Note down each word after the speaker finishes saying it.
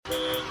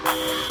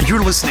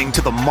You're listening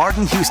to The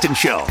Martin Houston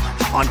Show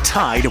on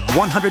Tide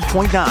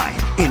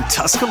 100.9 in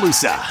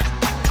Tuscaloosa.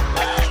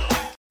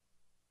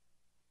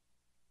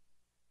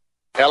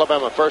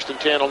 Alabama 1st and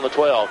 10 on the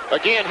 12.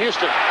 Again,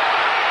 Houston.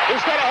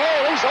 He's got a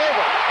hole. He's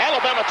over.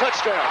 Alabama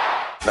touchdown.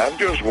 I'm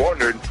just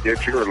wondering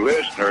if your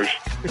listeners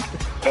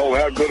know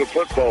how good a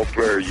football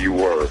player you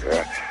were.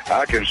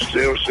 I can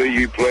still see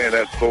you playing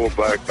that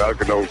fullback,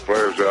 knocking those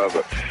players out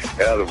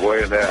of the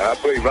way. And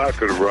I believe I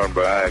could have run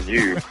behind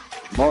you.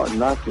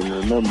 Martin, I can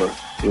remember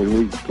when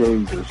we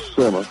came to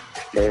summer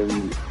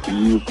and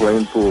you were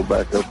playing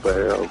fullback up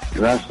there,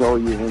 and I saw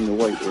you in the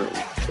weight room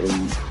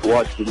and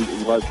watched you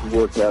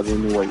work out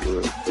in the weight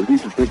room. If you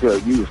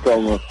could you were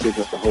strong enough to pick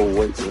up the whole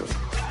weight room.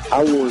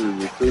 I wanted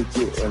to recruit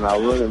you, and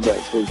our running back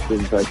coach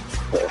didn't take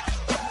the test.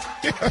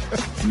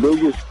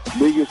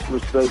 Biggest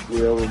mistake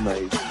we ever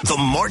made. The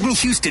Martin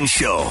Houston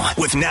Show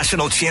with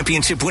national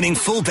championship winning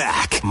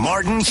fullback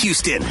Martin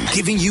Houston,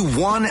 giving you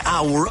 1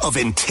 hour of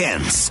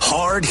intense,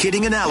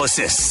 hard-hitting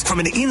analysis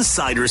from an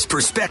insider's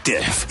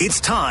perspective.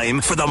 It's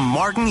time for the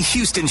Martin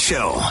Houston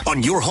Show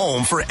on your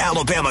home for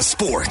Alabama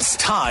sports,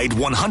 Tide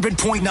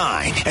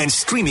 100.9, and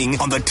streaming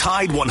on the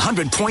Tide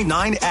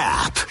 100.9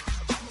 app.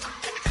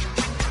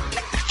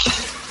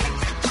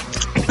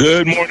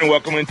 Good morning.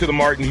 Welcome into the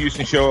Martin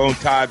Houston Show on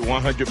Tide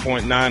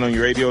 100.9 on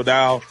your radio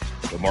dial.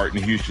 The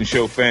Martin Houston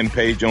Show fan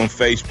page on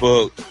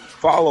Facebook.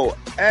 Follow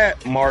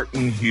at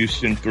Martin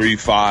Houston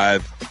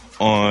 35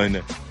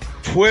 on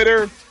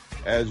Twitter,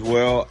 as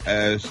well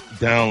as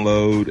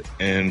download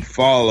and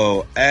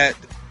follow at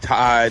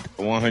Tide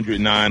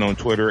 109 on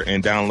Twitter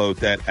and download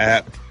that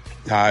app,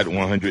 Tide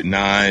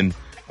 109,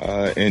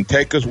 and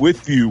take us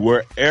with you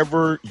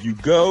wherever you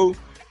go.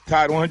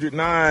 Tide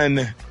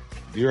 109.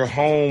 Your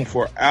home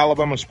for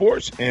Alabama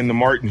sports and the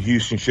Martin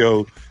Houston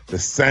Show, the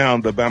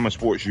sound of Alabama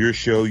sports, your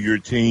show, your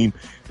team.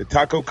 The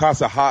Taco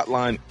Casa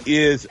hotline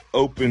is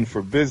open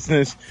for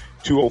business,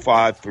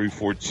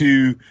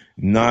 205-342-9904,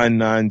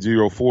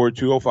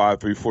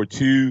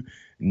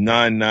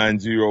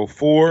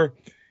 205-342-9904.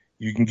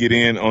 You can get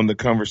in on the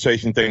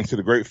conversation thanks to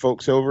the great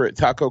folks over at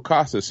Taco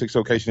Casa, 6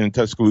 location in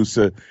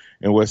Tuscaloosa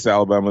in West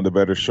Alabama to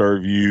better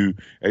serve you.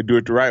 They do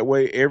it the right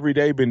way every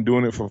day. Been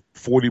doing it for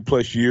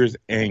 40-plus years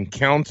and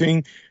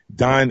counting.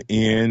 Dine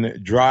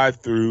in, drive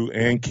through,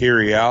 and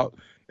carry out.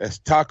 That's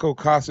Taco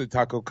Casa,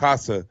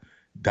 tacocasa.com.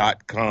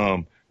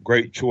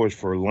 Great choice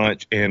for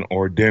lunch and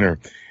or dinner.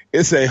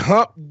 It's a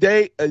hump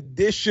day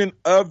edition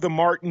of the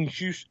Martin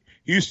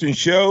Houston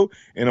Show,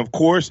 and of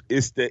course,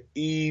 it's the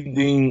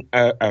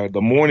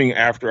morning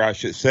after, I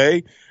should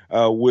say,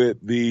 with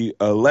the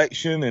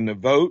election and the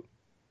vote.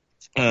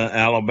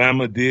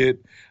 Alabama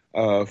did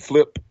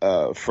flip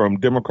from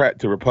Democrat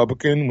to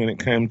Republican when it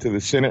came to the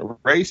Senate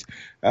race,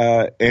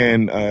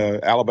 and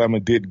Alabama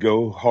did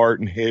go hard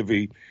and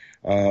heavy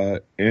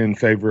in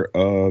favor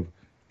of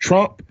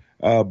Trump.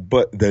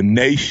 But the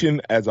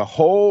nation as a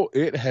whole,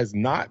 it has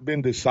not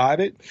been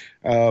decided,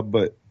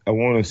 but I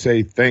want to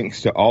say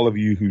thanks to all of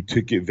you who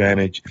took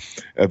advantage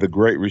of the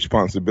great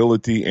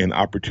responsibility and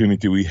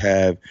opportunity we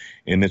have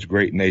in this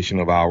great nation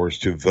of ours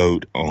to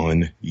vote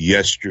on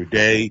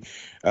yesterday.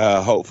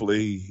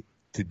 Hopefully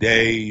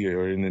today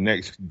or in the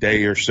next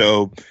day or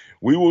so,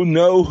 we will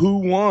know who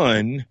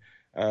won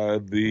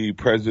the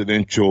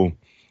presidential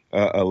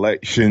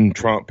election.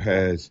 Trump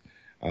has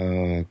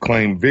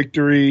claimed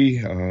victory,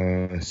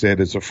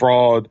 said it's a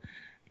fraud.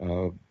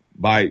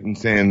 Biden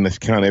saying let's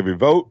count every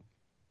vote.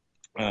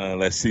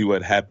 Let's see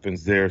what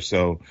happens there.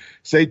 So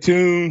stay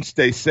tuned,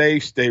 stay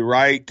safe, stay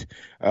right,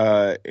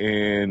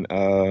 and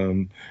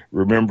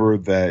remember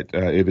that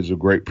it is a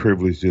great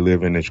privilege to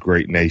live in this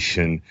great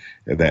nation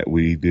that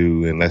we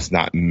do, and let's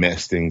not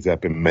mess things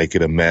up and make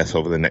it a mess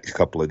over the next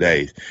couple of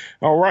days.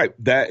 All right,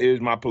 that is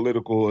my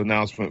political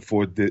announcement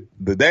for the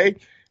day.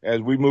 As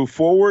we move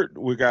forward,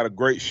 we got a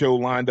great show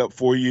lined up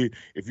for you.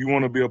 If you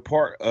want to be a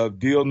part of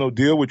Deal No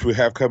Deal, which we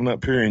have coming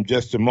up here in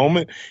just a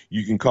moment,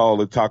 you can call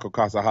the Taco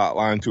Casa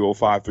hotline,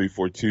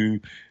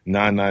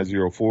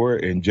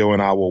 205-342-9904, and Joe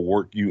and I will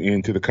work you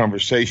into the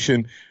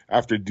conversation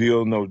after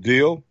Deal No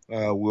Deal.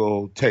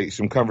 We'll take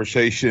some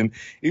conversation,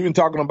 even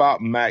talking about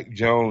Mac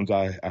Jones.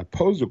 I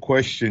posed a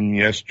question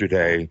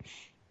yesterday.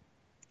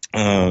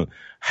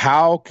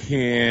 How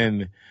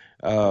can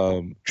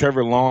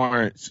Trevor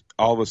Lawrence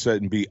all of a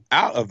sudden be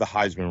out of the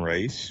Heisman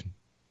race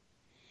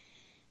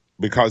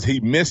because he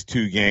missed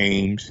 2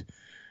 games,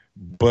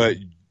 but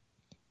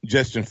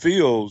Justin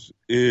Fields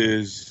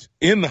is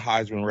in the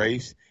Heisman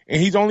race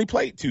and he's only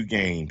played 2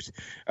 games?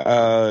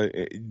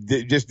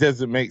 It just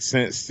doesn't make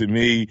sense to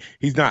me.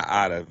 He's not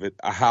out of it.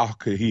 How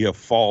could he have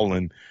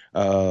fallen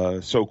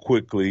so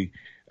quickly?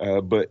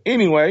 But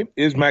anyway,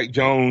 is Mac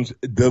Jones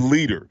the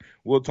leader?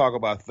 We'll talk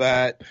about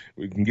that.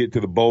 We can get to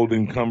the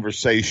Bolden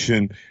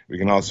conversation. We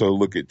can also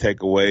look at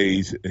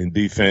takeaways in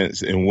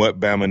defense and what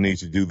Bama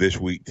needs to do this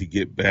week to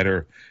get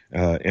better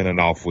in an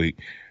off week.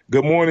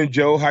 Good morning,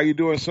 Joe. How you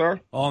doing, sir?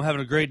 Oh, I'm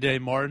having a great day,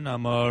 Martin.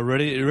 I'm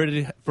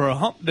ready for a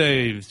hump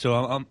day, so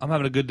I'm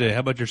having a good day.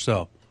 How about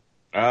yourself?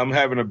 I'm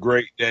having a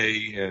great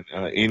day, and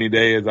any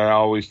day, as I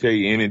always tell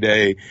you, any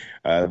day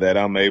that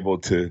I'm able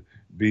to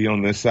be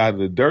on this side of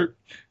the dirt,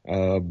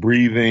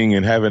 breathing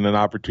and having an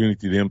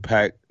opportunity to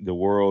impact the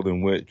world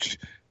in which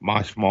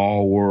my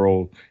small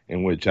world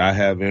in which I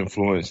have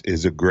influence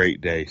is a great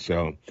day.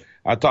 So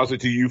I toss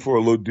it to you for a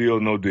little deal,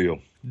 no deal.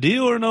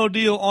 Deal or no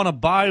deal on a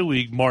bye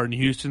week, Martin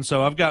Houston.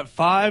 So I've got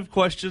 5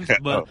 questions,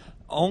 but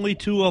only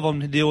 2 of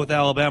them to deal with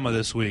Alabama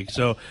this week.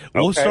 So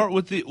let's start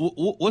with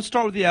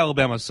the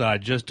Alabama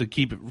side just to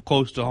keep it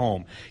close to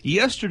home.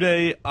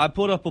 Yesterday, I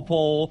put up a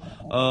poll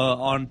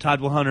on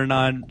Tide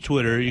 109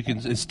 Twitter.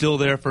 It's still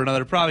there for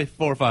another probably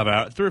 3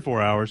 or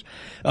 4 hours.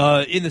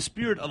 In the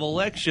spirit of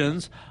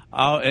elections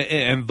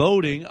and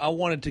voting, I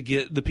wanted to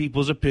get the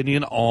people's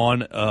opinion on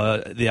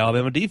the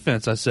Alabama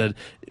defense. I said,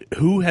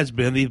 who has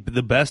been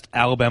the best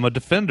Alabama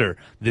defender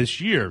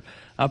this year?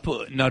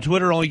 Now,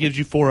 Twitter only gives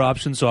you 4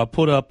 options, so I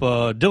put up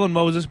Dylan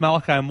Moses,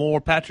 Malachi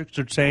Moore, Patrick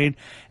Surtain,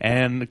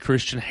 and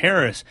Christian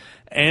Harris.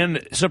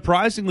 And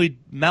surprisingly,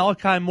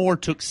 Malachi Moore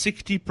took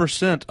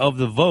 60% of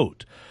the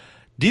vote.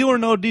 Deal or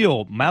no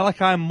deal,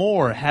 Malachi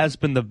Moore has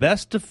been the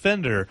best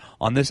defender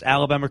on this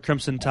Alabama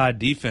Crimson Tide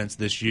defense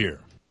this year.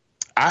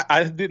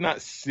 I did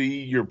not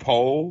see your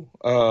poll.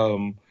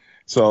 But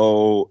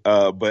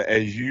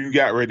as you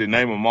got ready to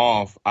name them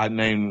off, I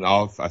named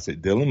off. I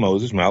said Dylan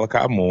Moses,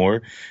 Malachi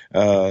Moore,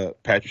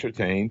 Patrick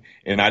Surtain,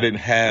 and I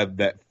didn't have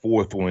that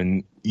 4th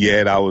one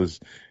yet. I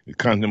was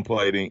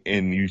contemplating,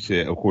 and you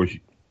said, of course,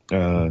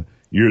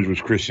 yours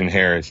was Christian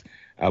Harris.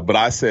 But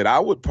I said I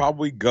would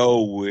probably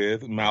go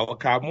with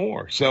Malachi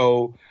Moore.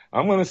 So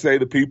I'm going to say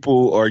the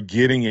people are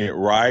getting it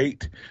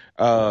right.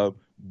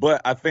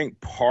 But I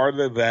think part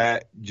of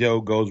that,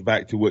 Joe, goes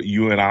back to what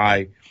you and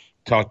I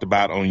talked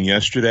about on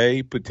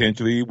yesterday,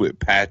 potentially with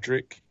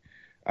Patrick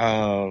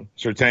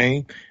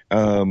Surtain.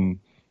 When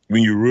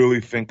you really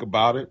think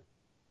about it,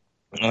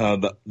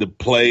 the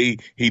play,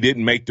 he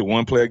didn't make the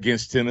one play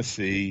against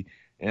Tennessee.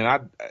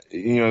 And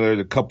there's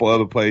a couple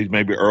other plays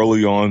maybe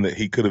early on that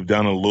he could have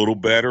done a little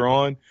better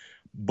on.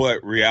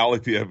 But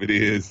reality of it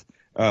is,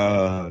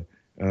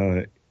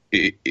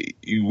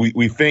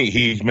 we think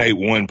he's made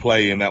one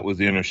play, and that was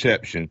the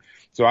interception.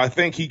 So I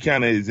think he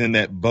kind of is in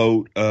that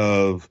boat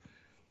of,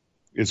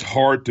 it's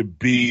hard to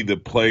be the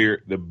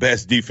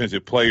best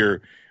defensive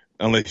player,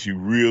 unless you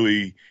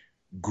really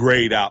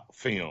grade out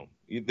film.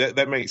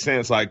 That makes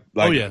sense.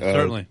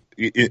 Certainly.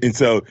 And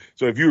so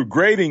if you're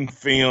grading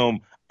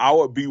film, I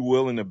would be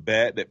willing to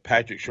bet that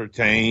Patrick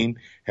Surtain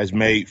has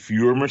made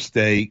fewer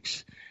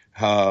mistakes,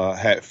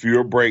 had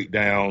fewer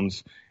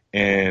breakdowns,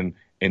 and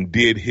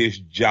did his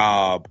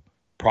job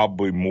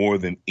probably more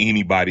than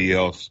anybody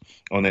else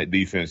on that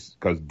defense,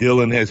 because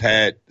Dylan has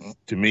had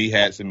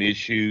some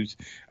issues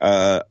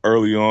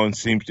early on,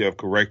 seems to have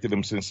corrected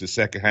them since the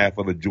second half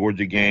of the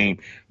Georgia game.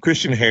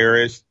 Christian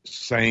Harris,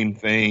 same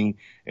thing.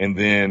 And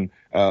then,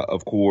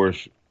 of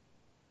course,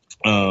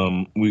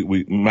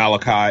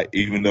 Malachi,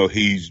 even though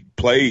he's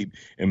played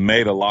and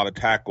made a lot of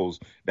tackles,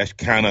 that's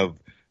kind of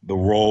the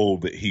role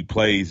that he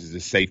plays as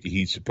a safety.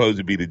 He's supposed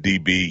to be the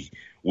DB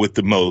with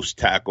the most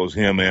tackles,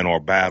 him and or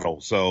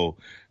battle. So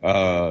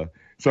I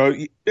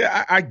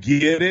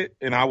get it,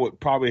 and I would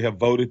probably have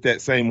voted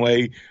that same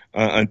way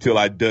until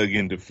I dug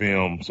into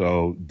film.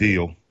 So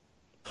deal.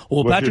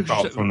 Well, what's your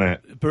thoughts on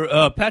that?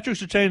 Patrick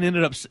Surtain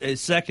ended up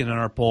second in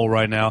our poll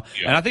right now,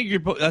 and I think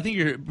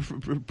you're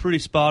pretty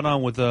spot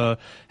on with how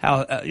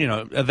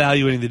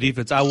evaluating the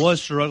defense. I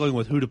was struggling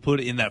with who to put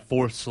in that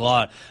 4th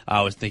slot.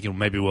 I was thinking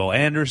maybe Will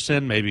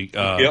Anderson, maybe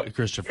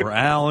Christopher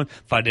Allen,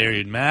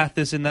 Fidarian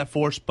Mathis in that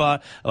 4th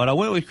spot, but I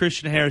went with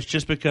Christian Harris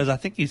just because I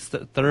think he's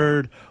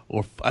third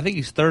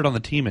on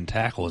the team in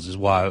tackles is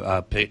why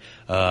I picked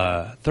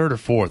 3rd or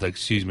 4th,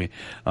 excuse me.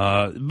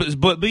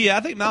 But yeah,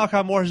 I think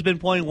Malachi Moore has been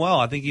playing well.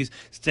 I think he's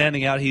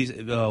standing out. He's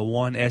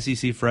won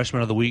SEC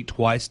Freshman of the Week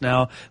twice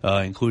now,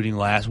 including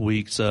last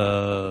week's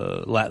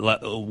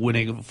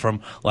winning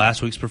from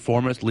last week's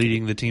performance,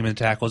 leading the team in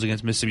tackles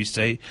against Mississippi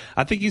State.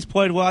 I think he's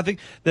played well. I think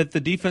that the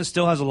defense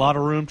still has a lot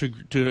of room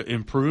to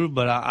improve,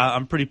 but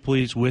I'm pretty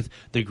pleased with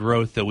the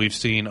growth that we've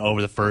seen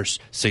over the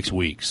first 6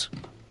 weeks.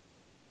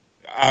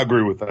 I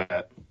agree with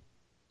that.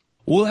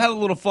 We'll have a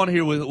little fun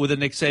here with a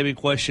Nick Saban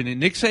question. And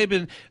Nick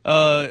Saban,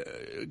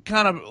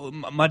 kind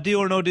of my deal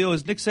or no deal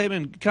is Nick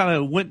Saban kind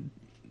of went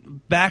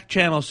back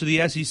channels to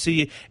the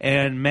SEC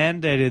and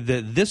mandated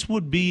that this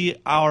would be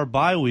our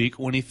bye week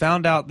when he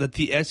found out that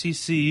the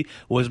SEC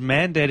was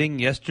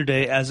mandating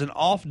yesterday as an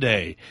off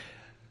day.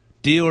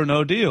 Deal or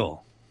no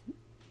deal?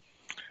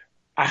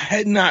 I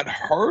had not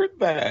heard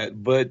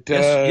that, but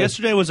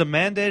yesterday was a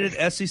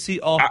mandated SEC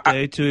off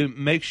day to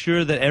make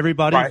sure that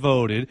everybody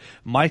voted.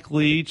 Mike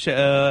Leach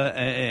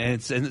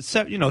and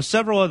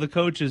several other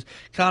coaches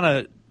kind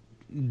of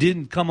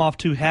didn't come off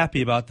too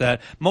happy about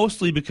that,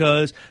 mostly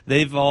because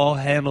they've all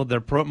handled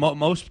their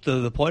most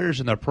of the players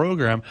in their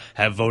program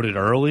have voted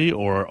early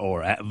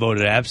or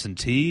voted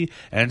absentee,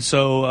 and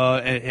so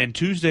and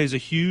Tuesday is a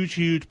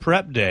huge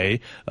prep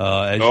day,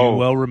 as you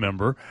well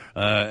remember.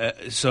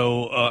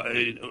 So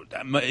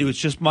it was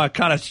just my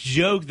kind of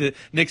joke that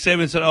Nick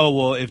Saban said, "Oh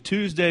well, if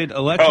Tuesday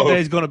election day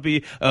is going to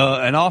be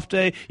an off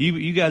day,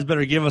 you guys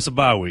better give us a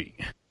bye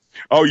week."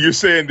 Oh, you're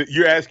saying that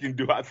you're asking,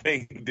 do I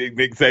think that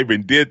Nick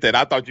Saban did that?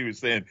 I thought you were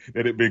saying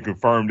that it had been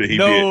confirmed that he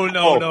did.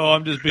 No,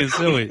 I'm just being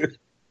silly.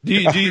 Do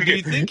you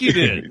think he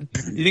did?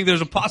 You think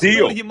there's a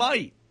possibility he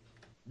might?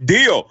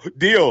 Deal.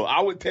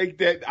 I would take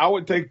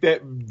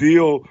that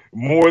deal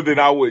more than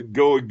I would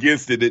go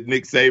against it that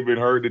Nick Saban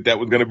heard that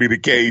was going to be the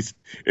case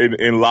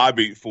and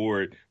lobbied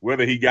for it.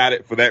 Whether he got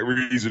it for that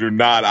reason or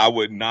not, I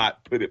would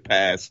not put it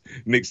past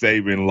Nick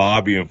Saban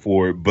lobbying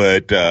for it.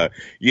 But,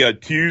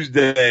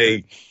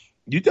 Tuesday,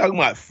 you talking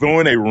about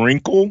throwing a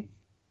wrinkle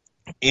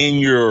in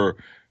your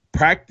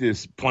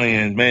practice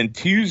plans, man.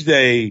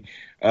 Tuesday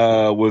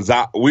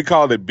we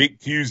called it Big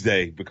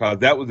Tuesday because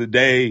that was the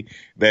day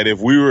that if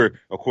we were,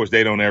 of course,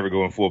 they don't ever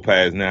go in full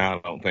pads now,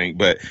 I don't think,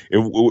 but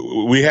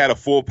if we had a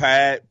full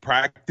pad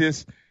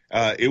practice,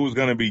 it was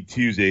going to be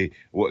Tuesday.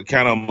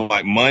 Kind of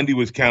like Monday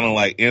was kind of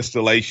like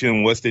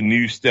installation. What's the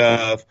new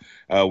stuff?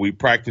 We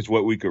practiced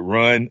what we could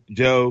run,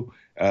 Joe,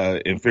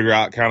 and figure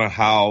out kind of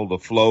how the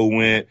flow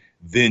went.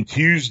 Then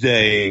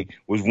Tuesday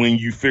was when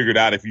you figured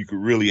out if you could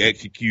really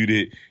execute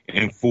it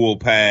in full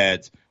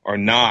pads or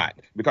not.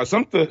 Because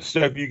some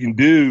stuff you can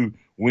do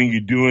when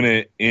you're doing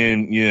it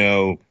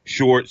in,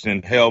 shorts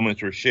and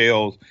helmets or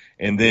shells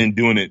and then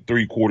doing it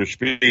 3/4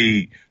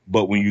 speed.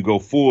 But when you go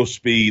full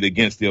speed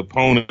against the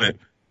opponent,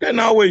 doesn't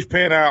always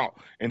pan out.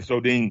 And so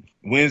then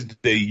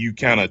Wednesday you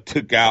kind of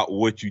took out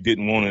what you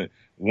didn't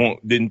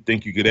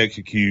think you could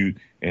execute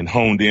and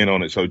honed in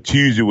on it. So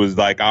Tuesday was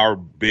like our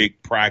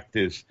big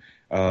practice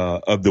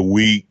of the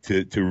week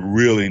to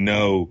really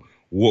know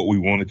what we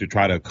wanted to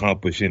try to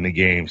accomplish in the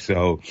game.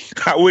 So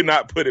I would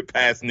not put it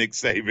past Nick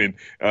Saban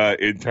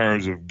in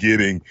terms of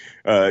getting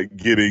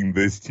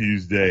this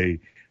Tuesday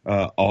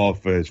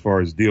off as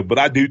far as deal. But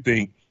I do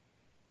think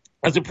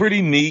that's a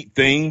pretty neat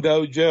thing,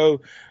 though,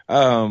 Joe.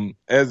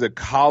 As a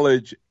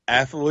college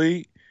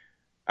athlete,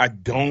 I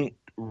don't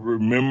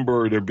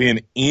remember there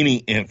being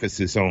any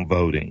emphasis on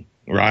voting,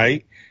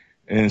 right?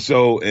 And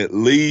so at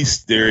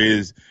least there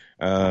is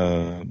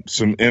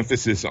some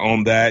emphasis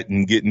on that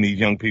and getting these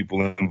young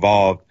people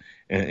involved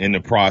in the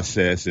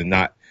process and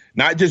not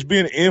just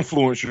being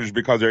influencers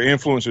because they're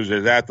influencers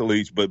as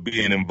athletes, but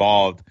being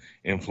involved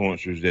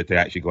influencers that they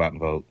actually go out and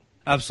vote.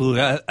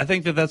 Absolutely. I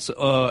think that's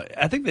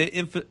I think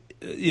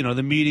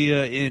the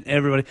media and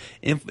everybody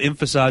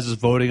emphasizes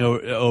voting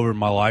over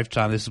my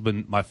lifetime. This has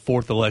been my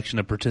 4th election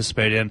to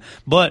participate in.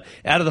 But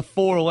out of the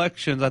 4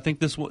 elections, I think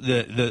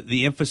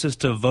the emphasis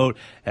to vote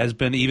has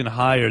been even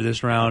higher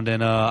this round.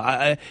 And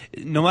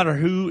no matter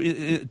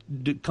who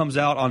comes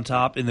out on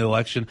top in the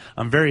election,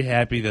 I'm very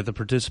happy that the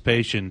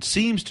participation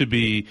seems to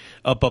be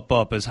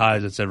up as high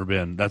as it's ever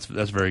been. That's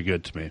very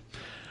good to me.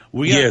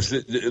 Yes,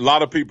 a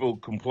lot of people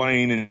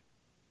complain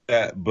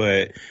that,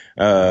 but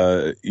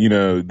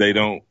they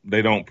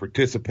don't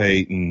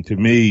participate. And to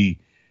me,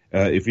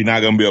 if you're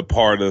not going to be a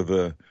part of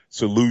the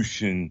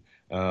solution,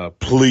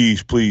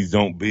 please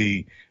don't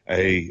be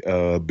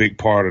a big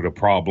part of the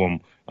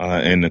problem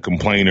and the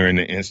complainer and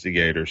the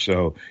instigator.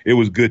 So it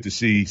was good to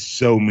see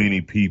so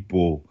many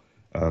people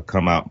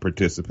come out and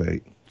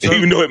participate.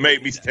 Even though it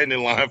made me stand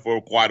in line for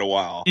quite a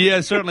while.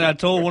 Yeah, certainly. I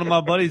told one of my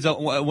buddies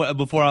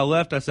before I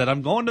left, I said,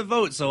 I'm going to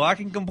vote so I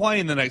can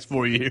complain the next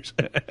 4 years.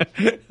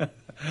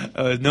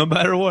 No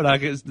matter what,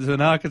 so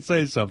now I can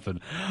say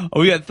something.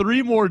 We got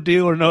 3 more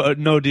deal or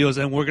no deals,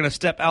 and we're going to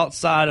step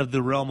outside of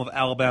the realm of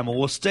Alabama.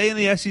 We'll stay in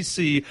the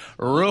SEC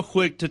real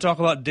quick to talk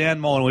about Dan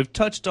Mullen. We've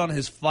touched on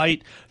his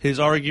fight, his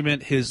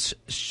argument, his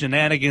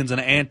shenanigans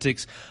and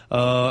antics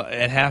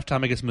at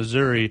halftime against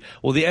Missouri.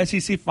 Well, the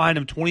SEC fined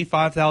him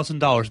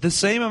 $25,000, the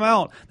same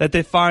amount that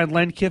they fined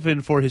Lane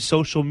Kiffin for his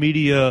social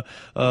media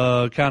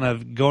kind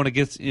of going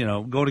against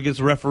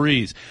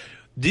referees.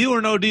 Deal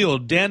or no deal,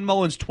 Dan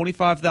Mullen's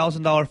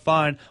 $25,000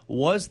 fine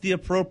was the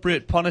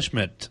appropriate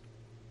punishment.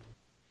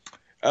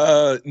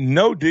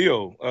 No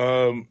deal.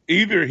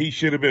 Either he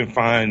should have been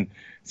fined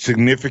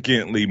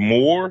significantly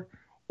more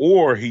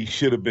or he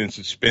should have been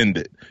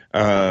suspended.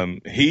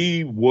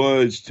 He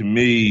was, to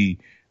me,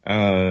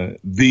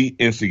 the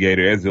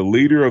instigator. As the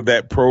leader of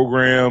that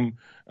program,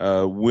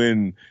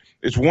 when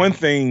it's one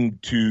thing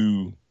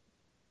to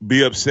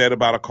be upset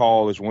about a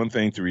call, it's one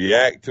thing to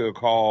react to a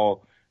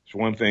call, it's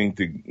one thing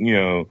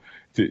to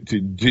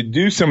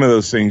do some of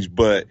those things,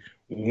 but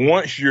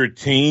once your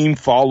team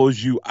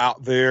follows you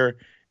out there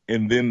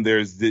and then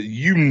there's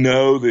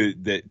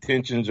that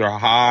tensions are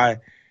high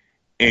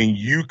and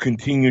you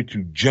continue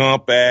to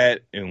jump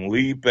at and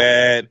leap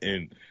at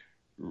and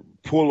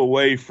pull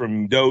away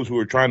from those who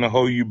are trying to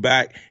hold you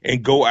back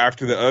and go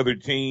after the other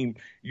team,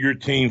 your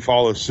team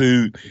follows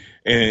suit.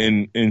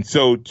 And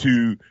so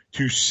to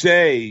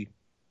say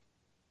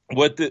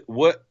what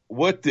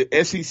what the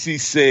SEC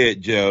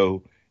said,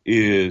 Joe,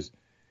 is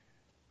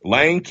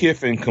Lane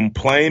Kiffin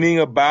complaining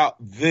about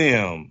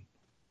them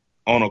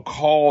on a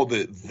call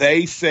that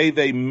they say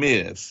they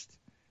missed.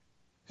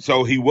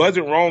 So he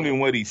wasn't wrong in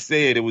what he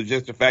said. It was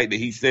just the fact that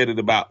he said it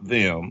about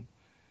them.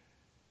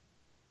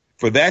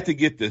 For that to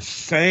get the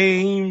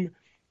same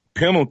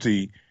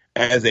penalty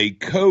as a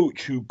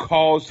coach who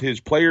caused his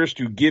players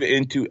to get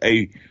into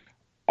a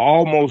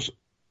almost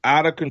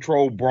out of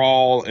control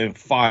brawl and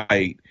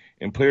fight,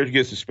 and players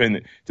get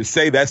suspended, to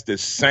say that's the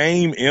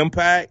same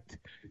impact,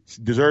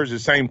 deserves the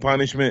same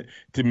punishment.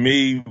 To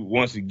me,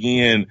 once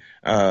again,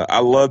 I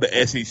love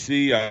the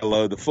SEC. I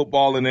love the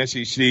football in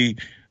SEC,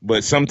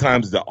 but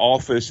sometimes the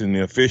office and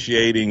the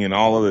officiating and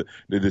all of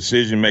the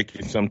decision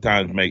making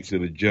sometimes makes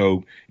it a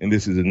joke, and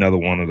this is another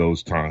one of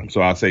those times.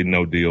 So I say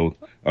no deal.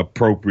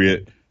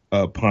 Appropriate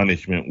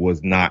punishment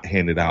was not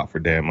handed out for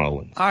Dan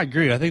Mullen. I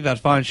agree. I think that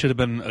fine should have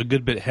been a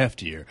good bit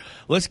heftier.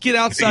 Let's get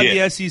outside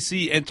the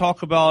SEC and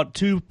talk about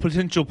two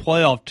potential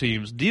playoff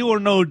teams. Deal or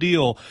no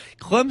deal,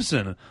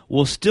 Clemson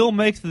will still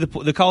make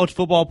the college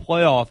football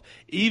playoff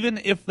even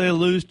if they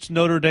lose to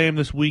Notre Dame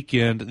this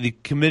weekend. The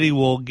committee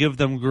will give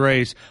them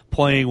grace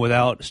playing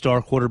without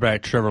star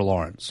quarterback Trevor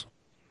Lawrence.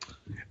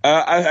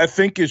 I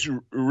think it's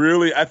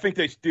really – I think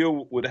they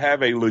still would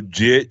have a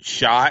legit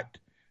shot.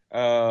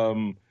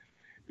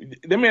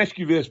 Let me ask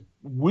you this.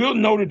 Will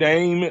Notre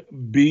Dame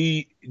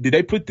did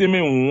they put them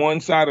in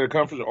one side of the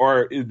conference,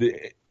 or is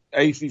the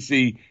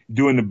ACC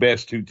doing the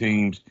best two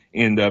teams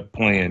in the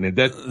plan?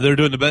 They're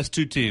doing the best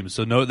two teams,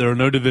 so there are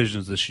no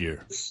divisions this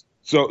year.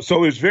 So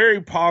it's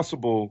very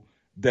possible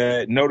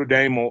that if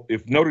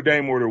Notre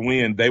Dame were to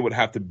win, they would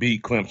have to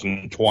beat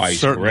Clemson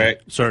twice,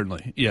 correct?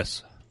 Certainly,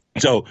 yes.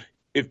 So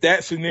if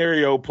that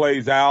scenario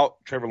plays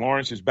out, Trevor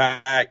Lawrence is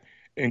back,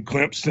 and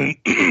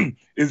Clemson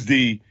is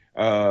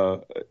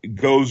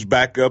goes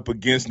back up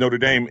against Notre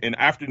Dame. And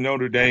after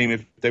Notre Dame,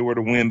 if they were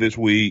to win this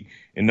week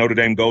and Notre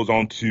Dame goes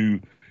on to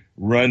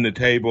run the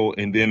table,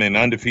 and then an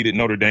undefeated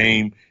Notre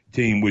Dame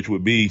team, which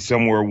would be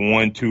somewhere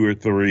 1, 2, or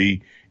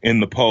 3 in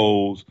the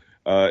polls,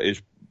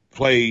 plays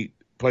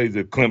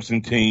a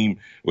Clemson team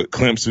with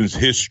Clemson's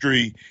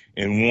history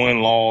and one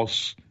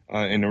loss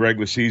in the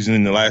regular season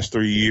in the last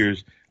 3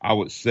 years, I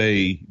would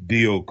say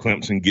deal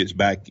Clemson gets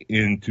back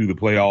into the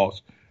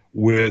playoffs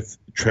with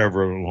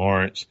Trevor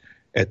Lawrence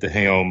at the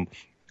helm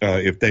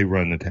if they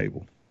run the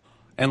table.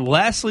 And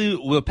lastly,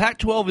 the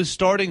Pac-12 is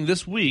starting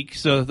this week,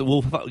 so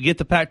we'll get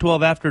the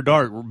Pac-12 After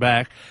Dark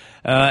back.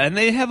 And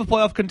they have a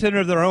playoff contender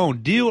of their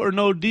own. Deal or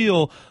no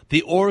deal,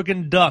 the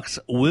Oregon Ducks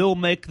will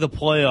make the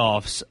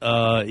playoffs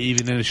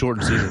even in a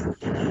shortened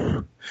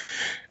season.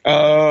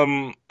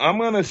 I'm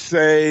going to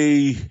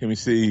say, let me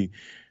see,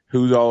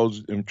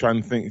 I'm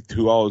trying to think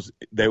who else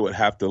they would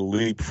have to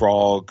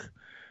leapfrog.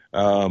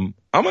 I'm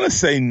going to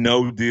say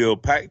no deal.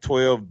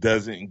 Pac-12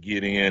 doesn't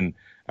get in.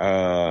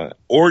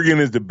 Oregon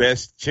is the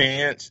best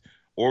chance.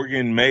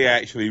 Oregon may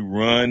actually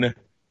run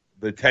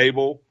the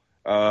table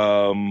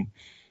and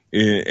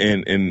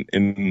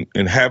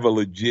have a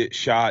legit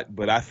shot.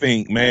 But I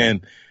think,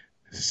 man,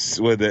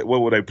 what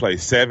would they play?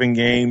 7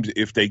 games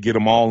if they get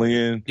them all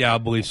in? Yeah, I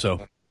believe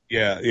so.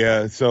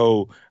 Yeah.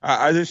 So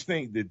I just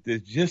think that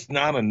there's just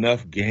not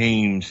enough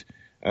games.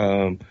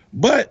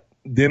 But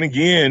then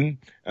again,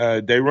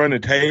 they run the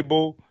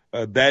table.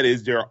 That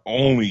is their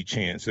only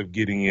chance of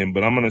getting in.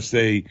 But I'm going to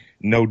say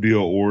no deal.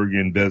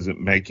 Oregon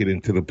doesn't make it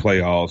into the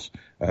playoffs.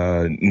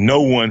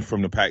 No one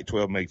from the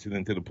Pac-12 makes it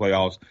into the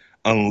playoffs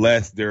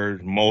unless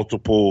there's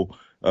multiple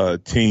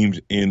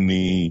teams in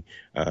the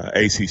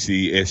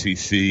ACC,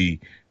 SEC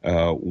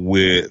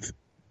with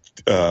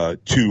 2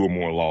 or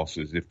more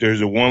losses. If there's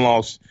a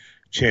one-loss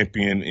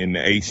champion in the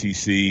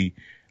ACC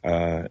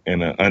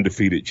and an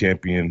undefeated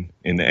champion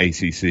in the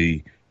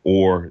ACC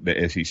or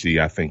the SEC,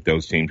 I think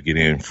those teams get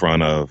in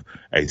front of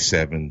a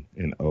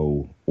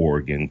 7-0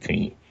 Oregon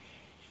team.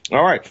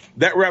 All right,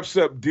 that wraps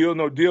up Deal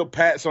No Deal.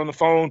 Pat's on the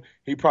phone.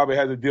 He probably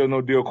has a Deal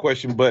No Deal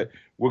question, but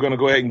we're going to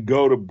go ahead and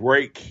go to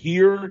break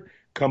here.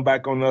 Come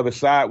back on the other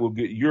side. We'll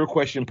get your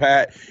question,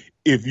 Pat.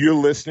 If you're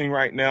listening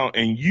right now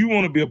and you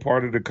want to be a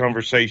part of the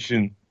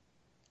conversation,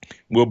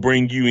 we'll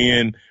bring you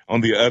in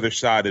on the other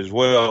side as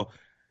well.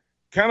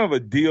 Kind of a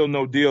deal,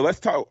 no deal. Let's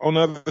talk on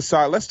the other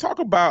side. Let's talk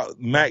about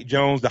Mac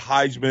Jones, the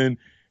Heisman,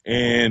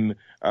 and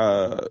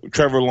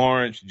Trevor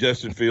Lawrence,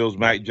 Justin Fields,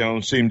 Mac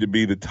Jones seem to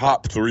be the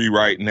top 3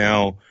 right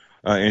now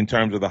in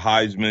terms of the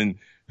Heisman.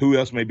 Who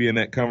else may be in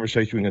that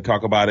conversation? We can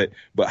talk about it.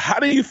 But how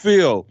do you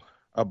feel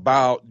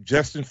about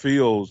Justin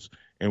Fields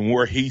and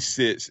where he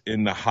sits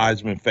in the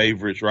Heisman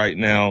favorites right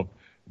now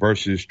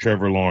versus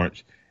Trevor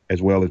Lawrence,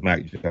 as well as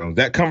Mac Jones?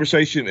 That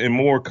conversation and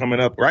more coming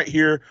up right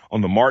here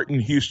on the Martin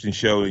Houston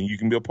Show, and you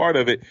can be a part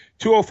of it.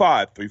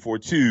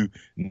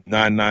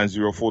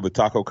 205-342-9904. The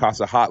Taco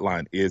Casa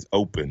hotline is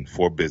open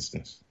for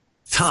business.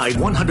 Tide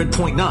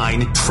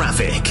 100.9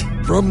 traffic.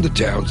 From the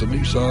Townsend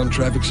Nissan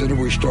Traffic Center,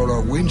 we start our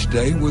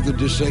Wednesday with a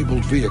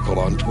disabled vehicle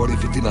on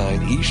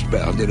 2059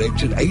 eastbound at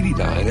exit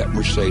 89 at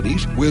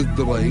Mercedes with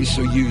delays,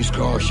 so use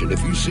caution.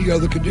 If you see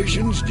other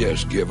conditions,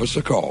 just give us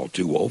a call,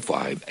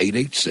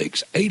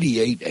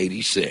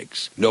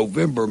 205-886-8886.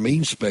 November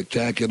means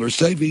spectacular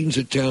savings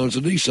at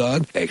Townsend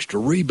Nissan.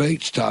 Extra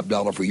rebates, top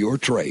dollar for your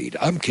trade.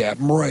 I'm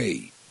Captain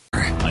Ray.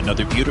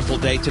 Another beautiful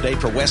day today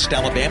for West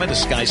Alabama. The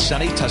sky's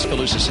sunny.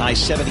 Tuscaloosa's high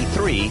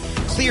 73.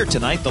 Clear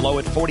tonight, the low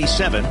at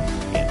 47.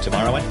 And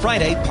tomorrow and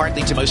Friday,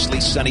 partly to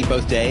mostly sunny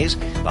both days.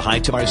 The high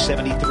tomorrow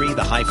 73,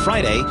 the high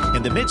Friday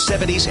in the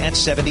mid-70s at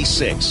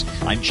 76.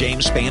 I'm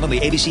James Spann on the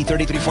ABC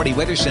 3340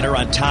 Weather Center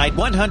on Tide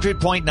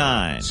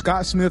 100.9.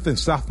 Scott Smith and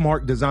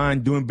Southmark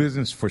Design, doing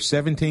business for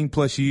 17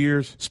 plus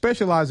years,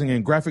 specializing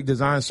in graphic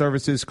design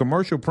services,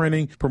 commercial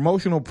printing,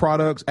 promotional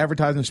products,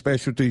 advertising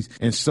specialties,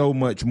 and so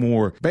much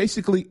more.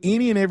 Basically,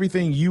 any and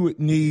everything you would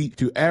need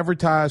to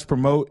advertise,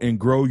 promote, and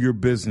grow your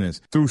business.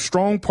 Through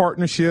strong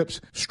partnerships,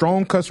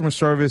 strong customer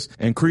service,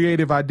 and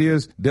creative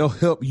ideas, they'll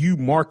help you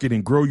market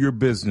and grow your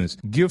business.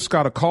 Give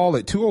Scott a call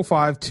at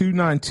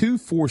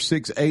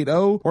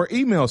 205-292-4680 or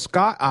email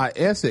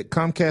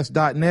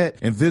scottis@comcast.net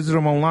and visit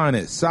them online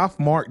at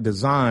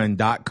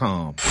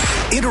southmarkdesign.com.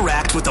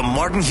 Interact with the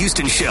Martin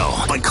Houston Show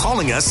by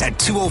calling us at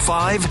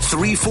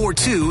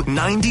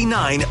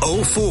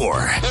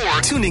 205-342-9904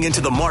 or tuning into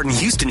the Martin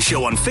Houston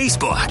Show on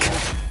Facebook.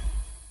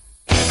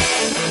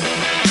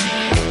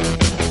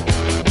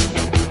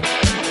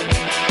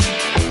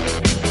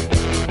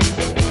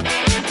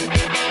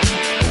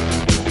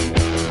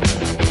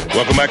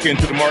 Welcome back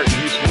into the Martin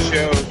Houston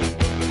Show.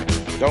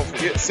 Don't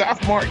forget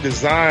Southmark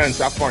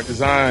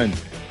Design,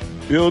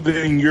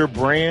 building your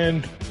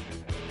brand,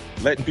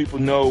 letting people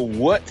know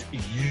what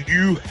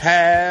you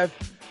have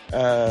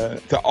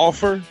to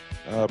offer,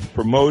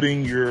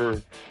 promoting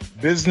your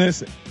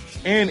business,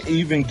 and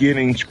even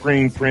getting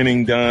screen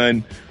printing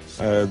done.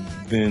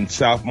 Then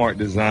Southmark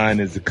Design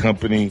is the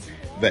company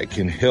that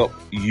can help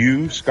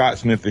you. Scott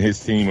Smith and his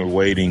team are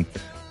waiting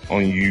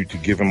on you to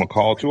give him a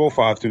call,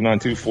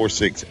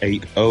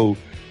 205-292-4680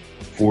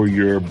 for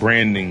your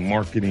branding,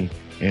 marketing,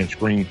 and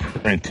screen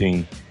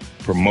printing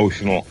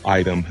promotional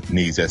item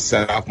needs. That's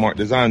Southmark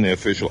Design, the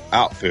official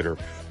outfitter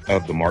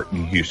of the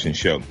Martin Houston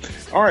Show.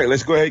 All right,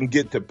 let's go ahead and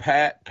get to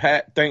Pat.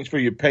 Pat, thanks for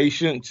your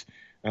patience.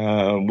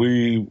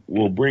 We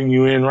will bring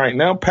you in right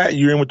now. Pat,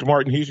 you're in with the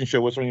Martin Houston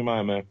Show. What's on your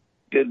mind, man?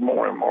 Good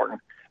morning, Martin.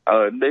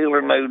 Deal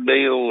or no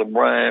deal,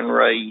 Brian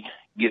Ray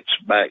gets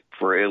back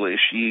for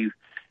LSU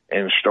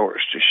and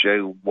starts to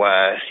show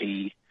why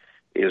he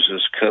is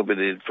as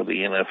coveted for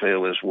the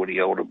NFL as what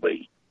he ought to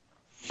be.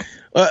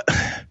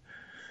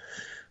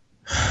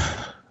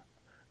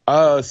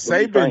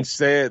 Saban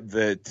said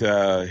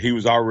that he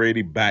was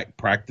already back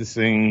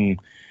practicing,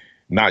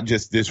 not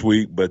just this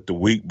week, but the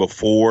week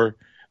before.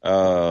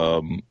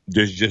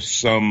 There's just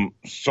some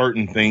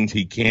certain things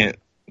he can't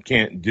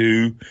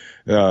do.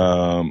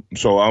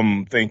 So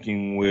I'm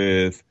thinking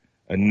with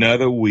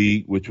another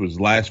week, which was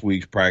last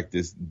week's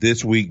practice,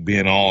 this week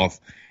being off,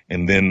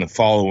 and then the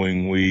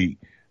following week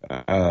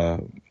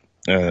getting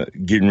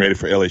ready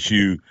for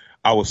LSU,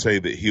 I will say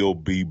that he'll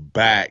be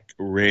back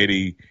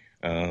ready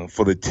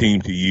for the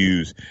team to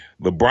use.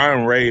 But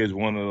Brian Ray is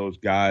one of those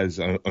guys,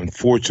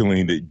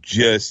 unfortunately, that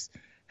just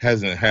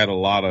hasn't had a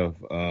lot of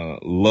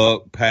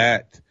luck,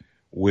 Pat,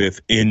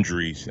 with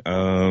injuries.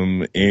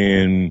 And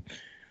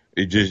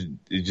it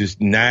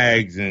just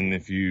nags, and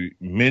if you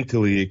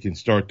mentally, it can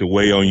start to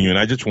weigh on you. And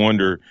I just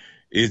wonder,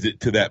 is it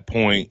to that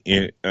point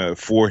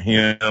for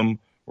him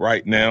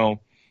right now?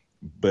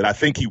 But I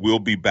think he will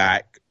be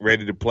back,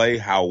 ready to play.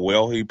 How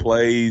well he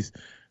plays,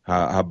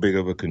 how big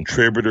of a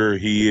contributor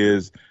he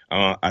is,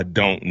 I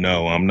don't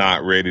know. I'm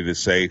not ready to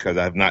say because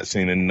I've not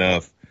seen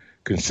enough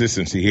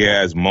consistency. He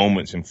has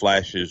moments and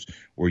flashes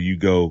where you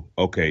go,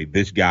 okay,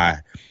 this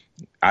guy,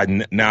 I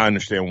now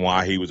understand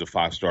why he was a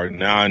 5-star.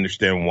 Now I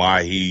understand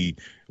why he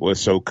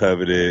was so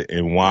coveted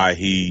and why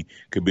he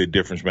could be a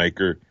difference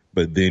maker.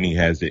 But then he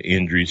has the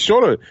injury.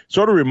 Sort of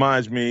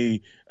reminds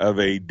me of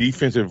a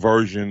defensive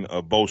version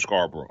of Bo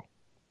Scarborough.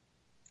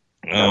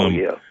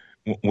 Yeah.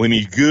 When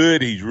he's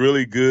good, he's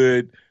really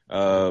good.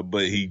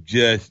 But you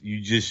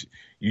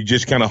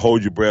just kind of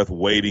hold your breath,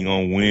 waiting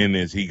on when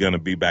is he going to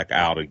be back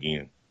out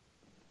again.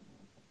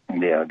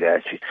 Yeah, I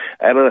got you.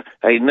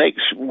 Hey,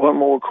 next, one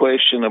more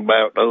question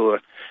about the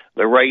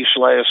race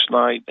last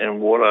night and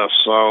what I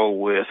saw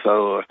with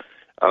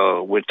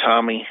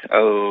Tommy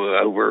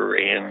over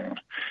in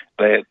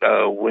that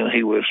when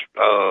he was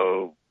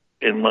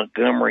in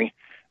Montgomery,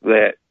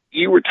 that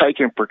you were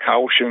taking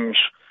precautions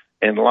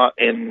and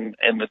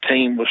the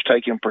team was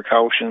taking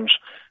precautions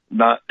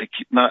not to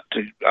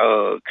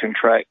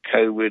contract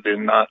COVID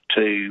and not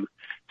to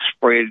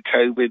spread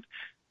COVID.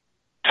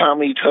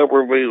 Tommy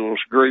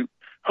Tuberville's group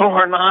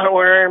are not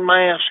wearing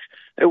masks.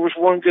 There was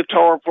one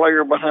guitar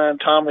player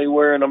behind Tommy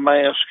wearing a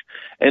mask,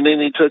 and then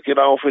he took it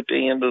off at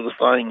the end of the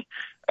thing.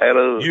 I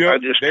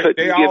just couldn't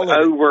get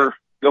over.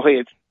 Go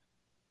ahead.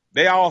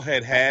 They all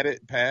had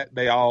it, Pat.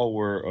 They all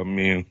were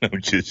immune.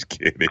 I'm just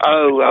kidding. Yeah.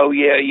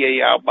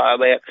 I'll buy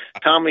that.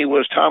 Tommy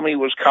was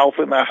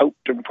coughing. I hope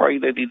and pray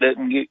that he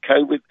doesn't get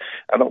COVID.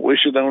 I don't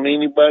wish it on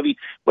anybody,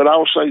 but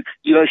also,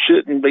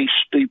 shouldn't be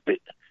stupid.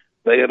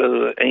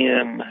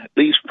 And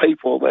these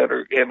people that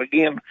are, and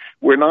again,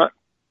 we're not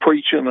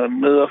preaching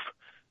enough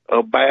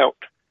about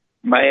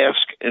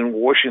mask and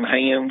washing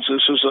hands.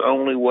 This is the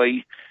only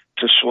way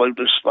to slow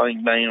this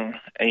thing down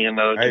and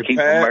to keep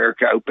Pat,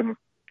 America open.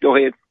 Go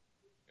ahead.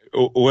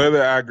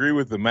 Whether I agree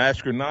with the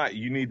mask or not,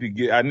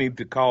 I need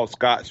to call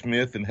Scott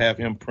Smith and have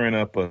him print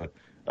up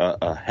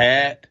a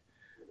hat,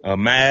 a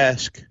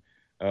mask,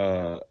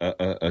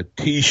 a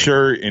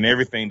T-shirt, and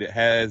everything that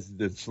has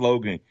the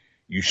slogan,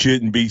 "You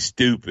shouldn't be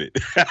stupid."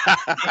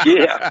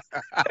 Yeah,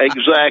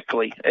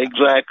 exactly. But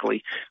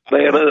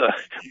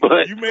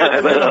you made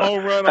a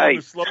home run on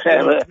the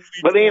slogan.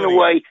 But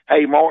anyway,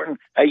 hey Martin,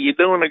 hey, you're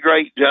doing a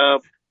great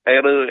job,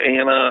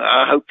 and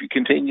I hope you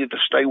continue to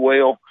stay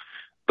well.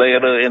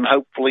 And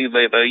hopefully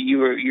that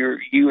you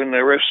and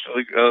the rest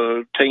of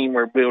the team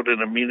are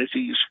building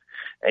immunities,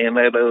 and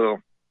that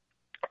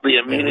the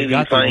immunity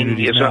thing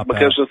is now,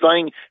 because the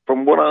thing,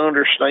 from what I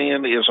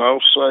understand, is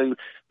also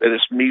that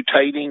it's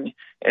mutating,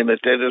 and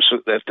that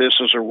this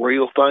is a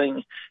real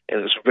thing,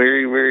 and it's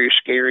very, very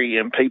scary,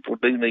 and people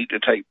do need to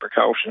take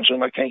precautions,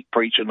 and I can't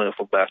preach enough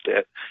about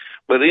that.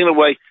 But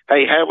anyway,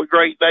 hey, have a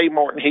great day,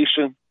 Martin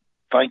Houston.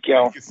 Thank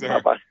y'all.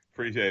 Bye bye.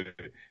 Appreciate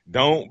it.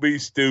 Don't be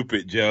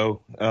stupid,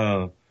 Joe.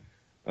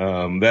 That's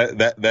going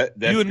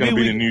to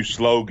be the new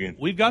slogan.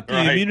 We've got the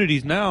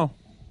immunities now.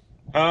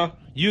 Huh?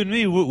 You and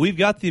me, we've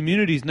got the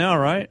immunities now,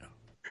 right?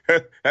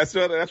 That's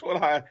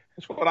what I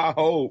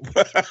hope.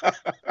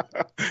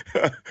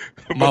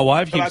 My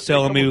wife keeps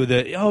telling me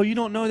that, "Oh, you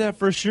don't know that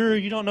for sure.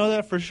 You don't know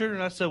that for sure."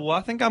 And I said, "Well,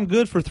 I think I'm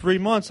good for 3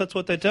 months. That's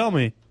what they tell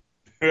me."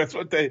 That's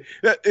what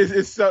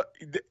it's so,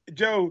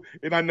 Joe.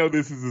 And I know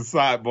this is a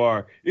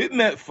sidebar. Isn't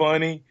that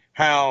funny?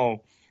 How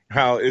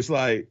it's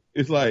like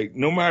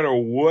no matter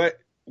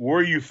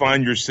where you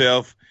find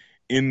yourself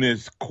in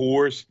this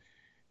course,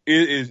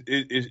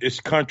 it's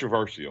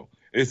controversial.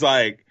 It's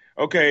like,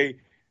 okay,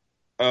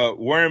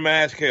 wearing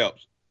mask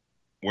helps.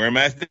 Wearing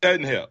mask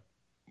doesn't help.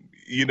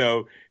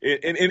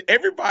 And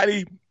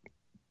everybody,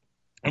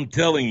 I'm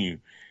telling you,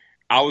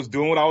 I was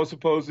doing what I was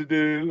supposed to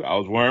do. I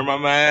was wearing my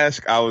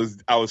mask. I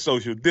was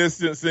social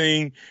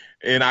distancing,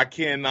 and I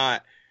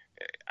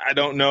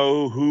don't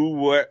know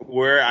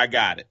where I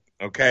got it.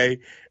 Okay.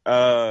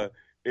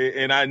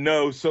 And I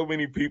know so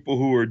many people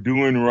who are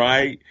doing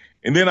right.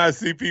 And then I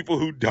see people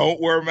who don't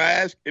wear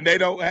masks and they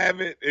don't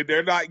have it and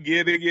they're not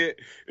getting it.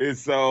 And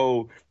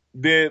so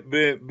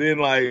then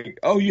like,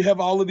 oh, you have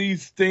all of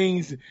these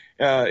things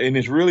and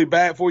it's really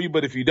bad for you.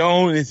 But if you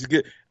don't, it's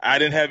good. I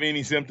didn't have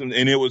any symptoms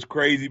and it was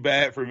crazy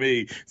bad for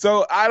me.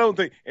 So I don't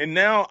think, and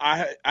now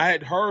I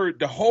had heard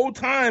the whole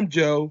time,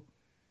 Joe,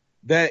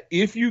 that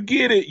if you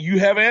get it, you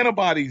have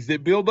antibodies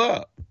that build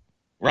up,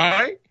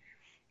 right?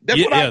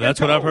 That's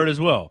what I've heard as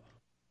well.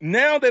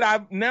 Now that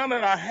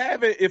I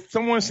have it, if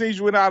someone sees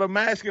you without a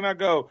mask and I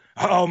go,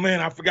 "Oh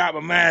man, I forgot my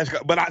mask,"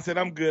 but I said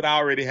I'm good, I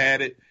already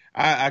had it.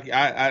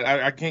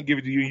 I can't give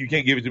it to you. You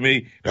can't give it to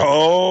me.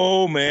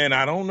 Oh man,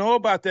 I don't know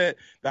about that.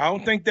 I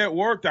don't think that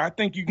worked. I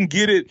think you can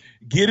get it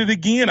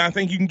again. I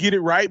think you can get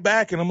it right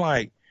back. And I'm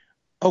like,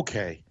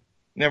 okay,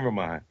 never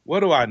mind.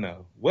 What do I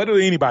know? What do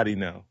anybody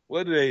know?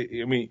 What do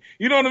they? I mean,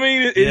 you know what I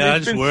mean? I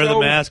just wear the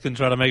mask and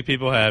try to make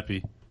people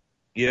happy.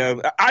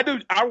 Yeah, I do.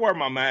 I wear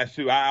my mask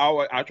too.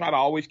 I try to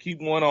always keep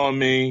one on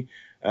me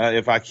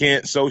if I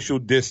can't social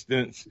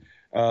distance.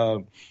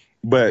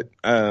 But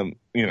I'm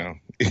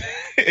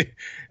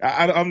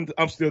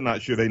still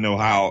not sure they know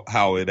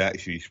how it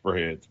actually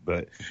spreads.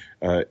 But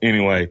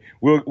anyway,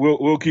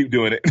 we'll keep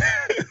doing it.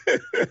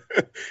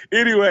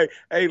 Anyway,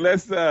 hey,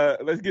 let's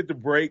get the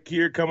break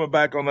here. Coming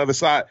back on the other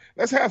side,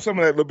 let's have some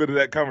of that little bit of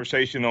that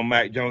conversation on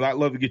Mac Jones. I'd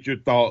love to get your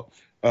thought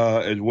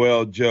as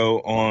well,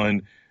 Joe,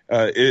 on.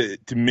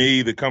 To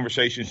me, the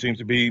conversation seems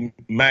to be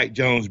Mac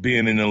Jones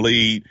being in the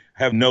lead.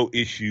 Have no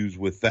issues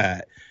with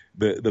that.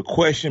 The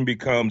question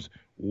becomes,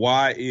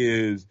 why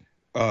is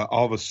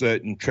all of a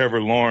sudden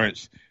Trevor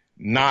Lawrence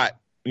not,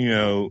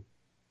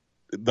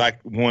 like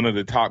one of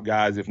the top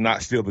guys, if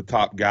not still the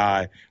top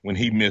guy, when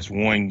he missed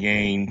one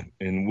game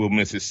and will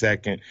miss his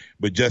second.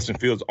 But Justin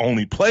Fields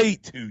only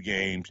played 2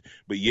 games,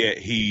 but yet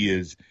he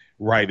is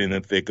right in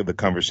the thick of the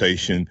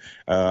conversation.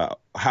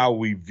 How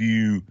we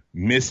view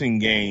missing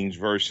games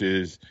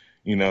versus,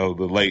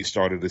 the late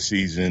start of the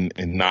season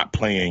and not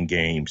playing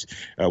games.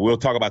 We'll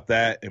talk about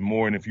that and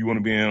more. And if you want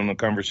to be in on the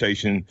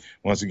conversation,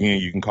 once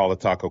again, you can call the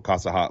Taco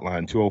Casa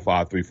hotline,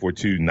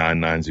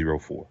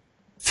 205-342-9904.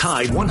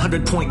 Tide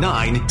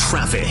 100.9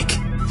 traffic.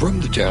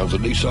 From the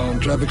Townsend Nissan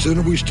Traffic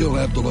Center, we still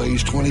have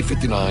delays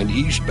 2059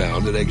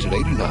 eastbound at exit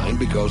 89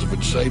 because of a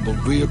disabled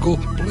vehicle.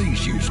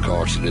 Please use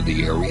caution in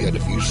the area, and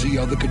if you see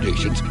other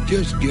conditions,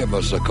 just give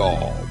us a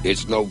call.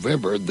 It's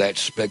November. That's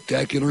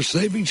spectacular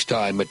savings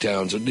time at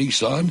Townsend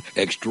Nissan.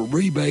 Extra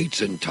rebates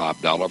and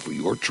top dollar for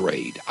your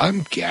trade.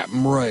 I'm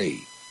Captain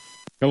Ray.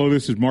 Hello,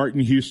 this is Martin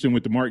Houston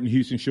with the Martin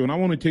Houston Show, and I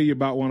want to tell you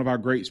about one of our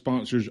great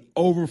sponsors,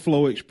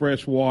 Overflow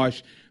Express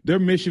Wash. Their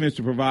mission is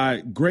to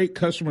provide great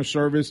customer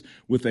service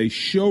with a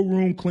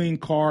showroom clean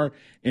car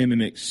and an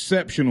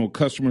exceptional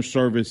customer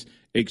service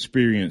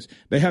experience.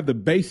 They have the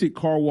basic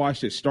car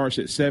wash that starts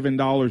at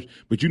 $7,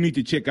 but you need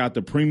to check out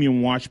the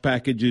premium wash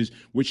packages,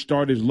 which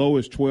start as low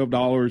as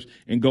 $12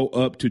 and go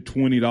up to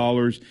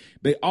 $20.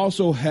 They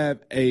also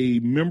have a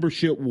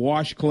membership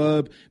wash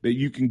club that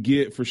you can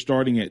get for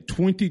starting at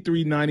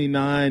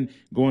 $23.99,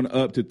 going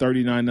up to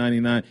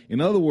 $39.99. In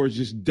other words,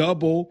 just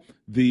double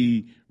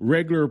the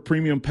regular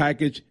premium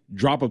package,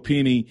 drop a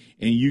penny,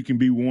 and you can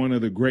be one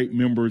of the great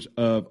members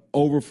of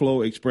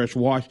Overflow Express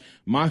Wash.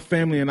 My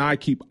family and I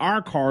keep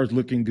our cars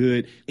looking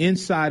good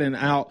inside and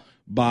out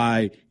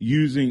by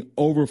using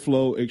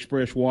Overflow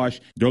Express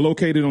Wash. They're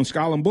located on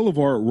Skyland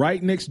Boulevard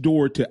right next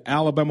door to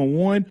Alabama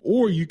One,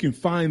 or you can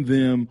find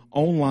them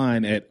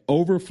online at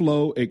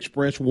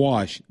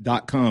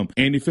overflowexpresswash.com.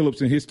 Andy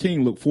Phillips and his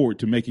team look forward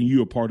to making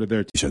you a part of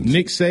their team.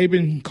 Nick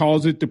Saban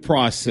calls it the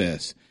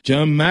process.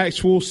 John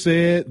Maxwell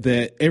said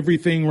that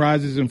everything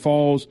rises and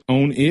falls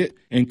on it.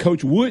 And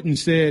Coach Wooden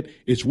said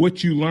it's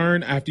what you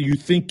learn after you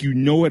think you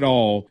know it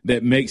all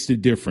that makes the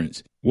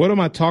difference. What am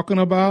I talking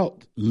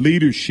about?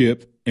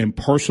 Leadership and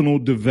personal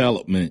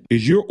development.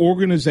 Is your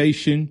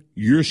organization,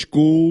 your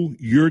school,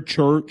 your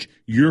church,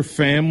 your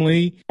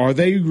family, are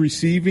they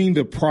receiving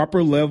the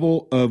proper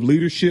level of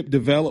leadership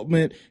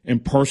development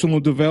and personal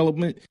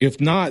development?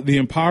 If not, the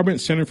Empowerment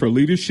Center for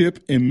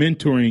Leadership and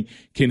Mentoring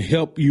can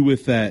help you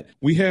with that.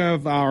 We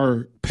have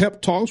our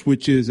Pep Talks,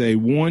 which is a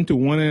 1 to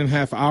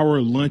 1.5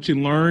 hour lunch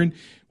and learn,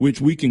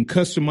 which we can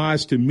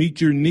customize to meet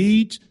your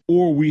needs,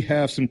 or we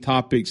have some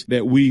topics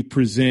that we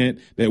present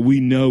that we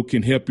know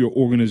can help your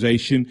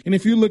organization. And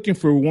if you're looking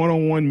for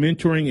one-on-one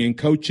mentoring and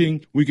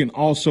coaching, we can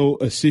also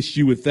assist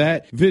you with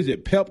that.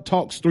 Visit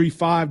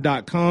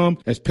peptalks35.com.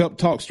 That's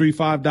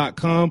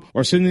peptalks35.com,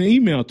 or send an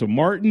email to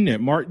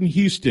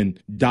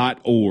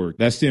martin@martinhouston.org.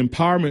 That's the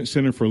Empowerment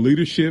Center for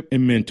Leadership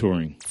and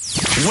Mentoring.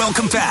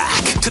 Welcome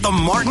back to the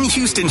Martin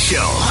Houston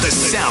Show, the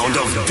sound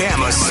of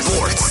Bama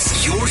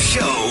sports. Your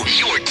show,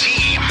 your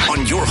team,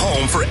 on your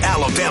home for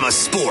Alabama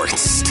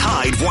sports.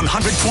 Tide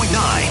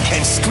 100.9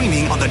 and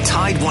streaming on the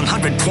Tide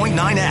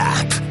 100.9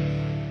 app.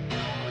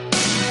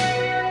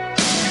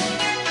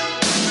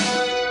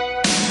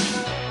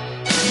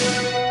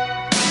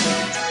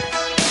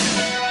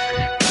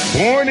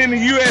 Born in the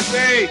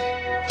USA.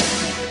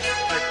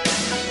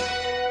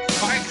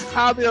 Like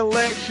how the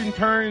election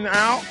turned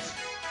out,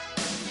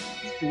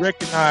 to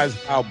recognize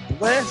how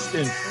blessed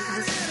and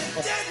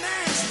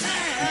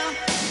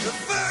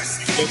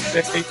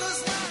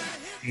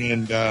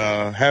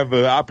have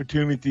an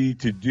opportunity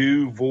to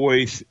do,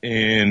 voice,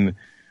 and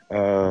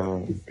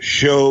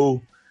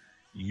show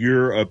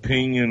your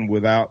opinion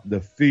without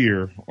the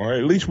fear, or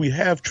at least we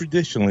have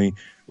traditionally,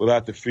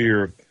 without the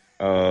fear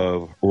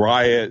of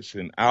riots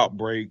and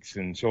outbreaks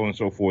and so on and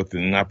so forth.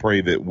 And I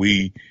pray that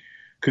we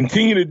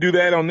continue to do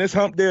that on this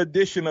Hump Day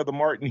edition of the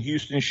Martin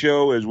Houston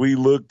Show as we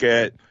look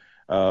at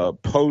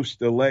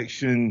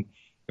post-election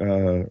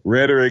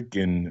rhetoric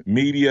and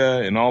media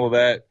and all of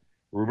that.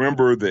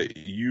 Remember that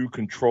you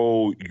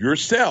control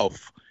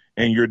yourself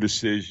and your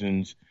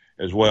decisions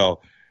as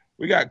well.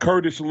 We got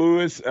Curtis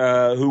Lewis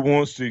who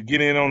wants to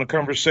get in on the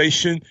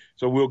conversation,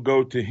 so we'll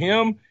go to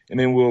him, and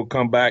then we'll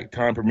come back,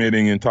 time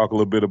permitting, and talk a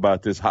little bit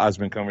about this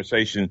Heisman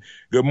conversation.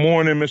 Good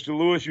morning, Mr.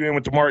 Lewis. You're in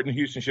with the Martin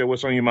Houston Show.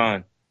 What's on your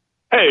mind?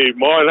 Hey,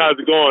 Martin, how's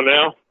it going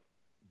now?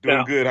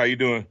 Doing good. How you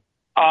doing?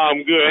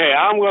 I'm good. Hey,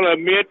 I'm going to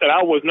admit that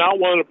I was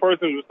not one of the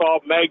persons who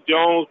thought Mac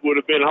Jones would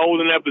have been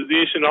holding that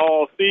position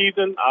all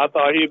season. I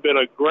thought he'd been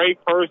a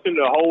great person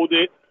to hold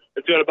it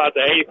until about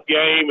the 8th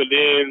game, and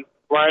then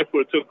Bryce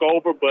would have took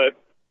over. But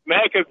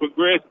Mac has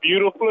progressed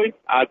beautifully.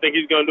 I think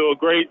he's going to do a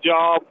great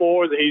job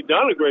for us, and he's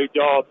done a great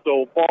job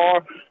so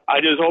far. I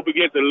just hope he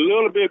gets a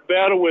little bit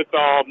better with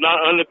not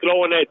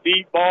underthrowing that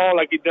deep ball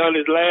like he done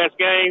his last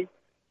game.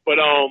 But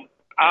I'm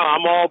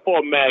all for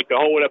Mac to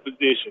hold that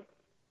position.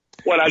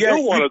 What I do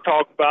want to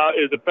talk about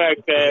is the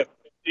fact that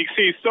you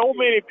see so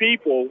many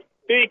people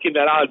thinking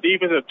that our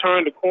defense has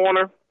turned the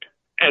corner,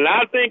 and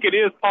I think it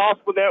is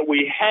possible that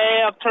we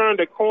have turned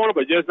the corner,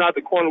 but just not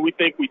the corner we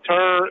think we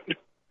turned.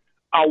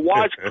 I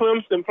watched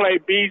Clemson play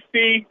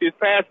BC this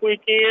past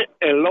weekend,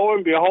 and lo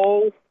and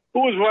behold, who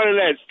was running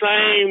that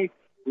same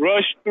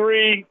rush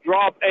 3,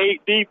 drop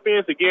 8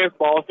 defense against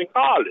Boston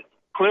College?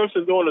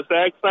 Clemson doing the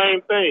exact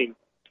same thing.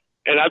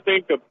 And I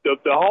think the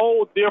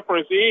whole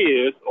difference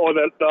is, or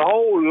the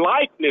whole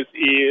likeness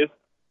is,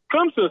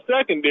 Clemson's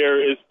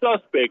secondary is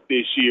suspect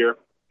this year.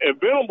 And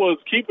Venables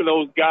is keeping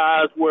those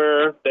guys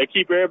where they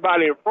keep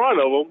everybody in front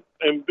of them.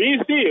 And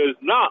BC is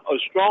not a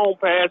strong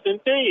passing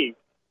team.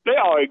 They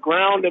are a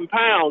ground and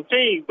pound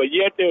team, but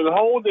yet they're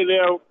holding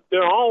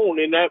their own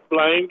in that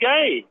blame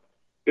game.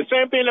 The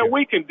same thing that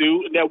we can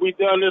do that we've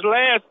done this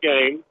last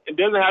game, it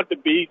doesn't have to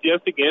be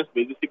just against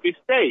Mississippi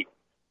State.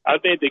 I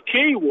think the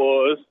key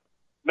was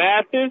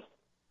Mathis,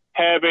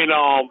 having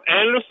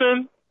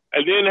Anderson,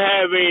 and then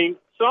having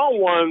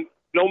someone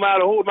no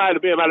matter who it might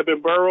have been. It might have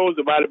been Burrows.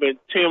 It might have been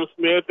Tim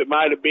Smith. It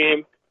might have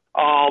been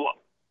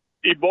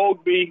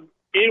Ebogbe.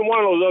 Any one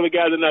of those other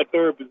guys in that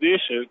third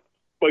position.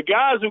 But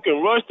guys who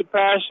can rush the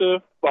passer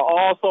but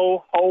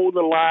also hold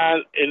the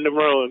line in the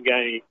run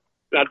game.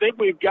 And I think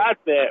we've got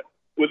that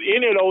with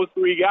any of those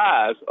three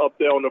guys up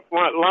there on the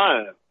front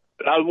line.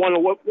 And I was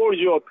wondering, what was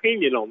your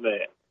opinion on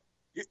that?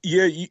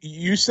 Yeah,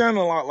 you sound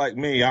a lot like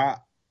me. I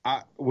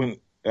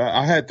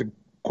had the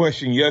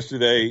question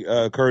yesterday,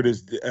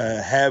 Curtis,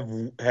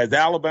 has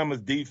Alabama's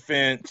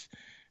defense,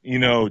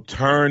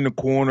 turned the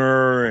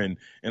corner and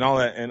all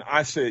that? And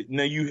I said,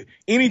 no,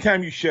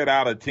 anytime you shut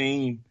out a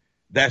team,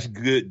 that's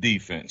good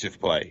defensive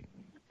play.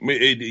 I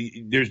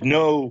mean, there's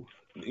no,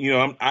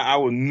 I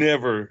will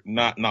never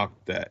not knock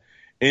that.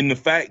 And the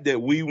fact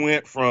that we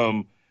went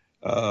from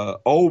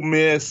Ole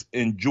Miss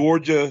and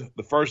Georgia,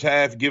 the first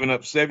half giving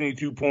up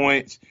 72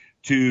 points,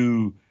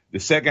 to the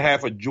second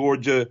half of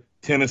Georgia,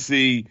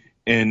 Tennessee,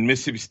 and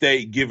Mississippi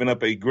State giving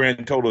up a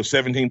grand total of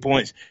 17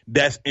 points,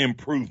 that's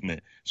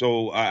improvement.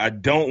 So I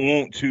don't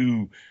want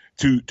to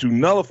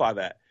nullify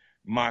that.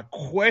 My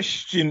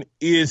question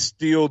is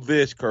still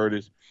this,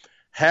 Curtis.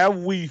 Have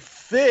we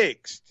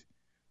fixed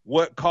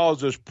what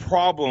caused us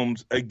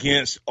problems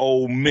against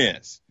Ole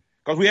Miss?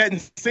 Because we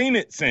hadn't seen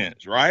it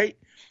since, right?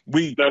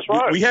 That's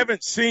right. We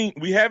haven't seen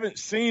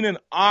an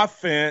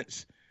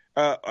offense.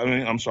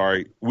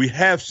 We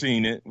have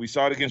seen it. We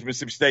saw it against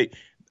Mississippi State.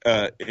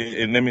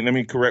 And let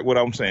me correct what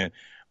I'm saying.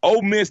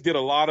 Ole Miss did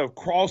a lot of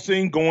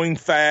crossing, going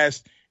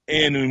fast,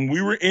 and when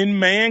we were in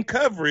man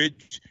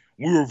coverage,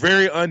 we were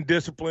very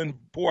undisciplined,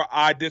 poor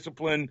eye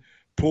discipline,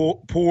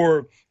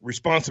 poor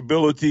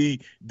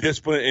responsibility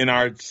discipline, and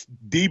our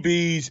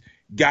DBs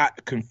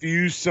got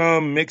confused,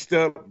 some mixed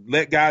up,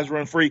 let guys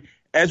run free,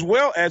 as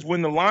well as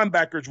when the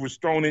linebackers was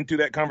thrown into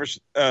that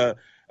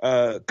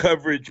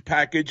coverage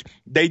package,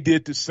 they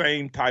did the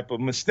same type of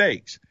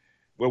mistakes.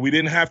 Well, we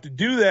didn't have to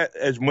do that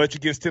as much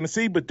against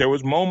Tennessee, but there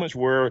was moments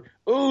where,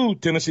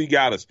 Tennessee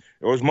got us.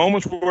 There was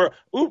moments where,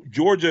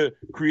 Georgia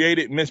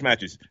created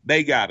mismatches.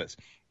 They got us.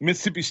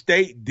 Mississippi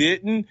State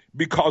didn't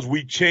because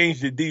we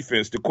changed the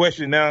defense. The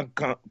question now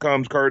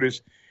comes,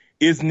 Curtis,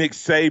 is Nick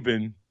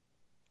Saban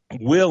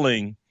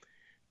willing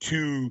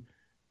to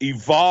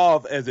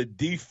evolve as a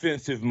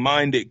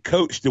defensive-minded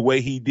coach the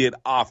way he did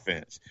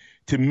offense?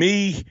 To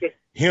me,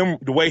 the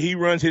way he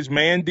runs his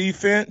man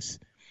defense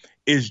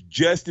is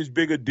just as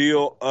big a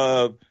deal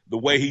of the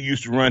way he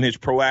used to run his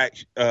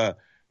pro-style,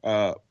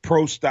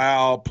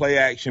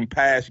 play-action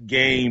pass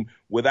game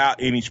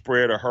without any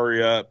spread or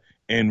hurry up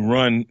and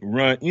run.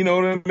 You know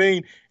what I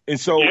mean? And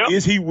so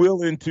is he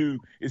willing to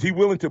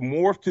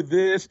morph to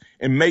this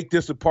and make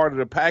this a part of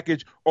the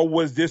package, or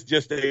was this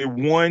just a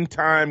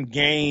one-time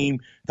game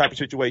type of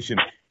situation?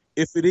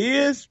 If it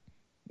is,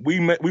 we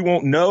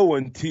won't know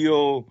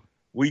until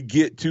we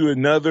get to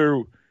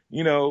another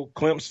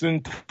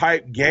Clemson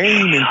type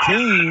game and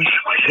team,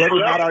 whether or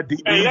not our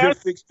DBs have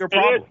fixed their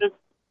problem.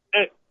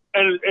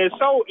 And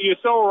so you're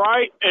so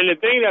right. And the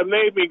thing that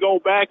made me go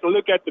back and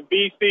look at the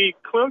BC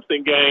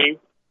Clemson game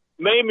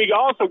made me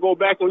also go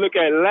back and look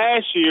at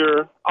last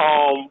year,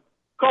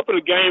 couple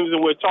of games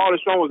in which Charlie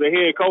Strong was the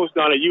head coach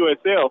down at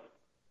USF.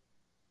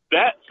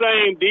 That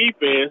same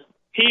defense,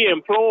 he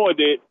employed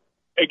it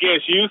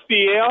against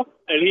UCF,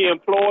 and he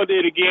employed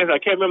it against, I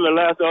can't remember the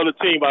last other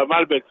team, but it might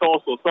have been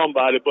Tulsa or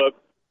somebody, but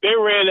they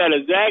ran that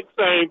exact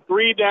same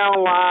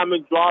 3-down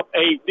lineman, drop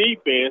 8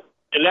 defense,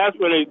 and that's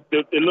when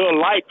the little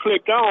light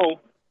clicked on,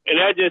 and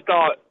I just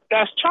thought,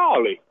 that's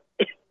Charlie.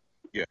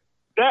 Yeah.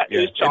 That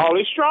is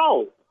Charlie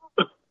Strong.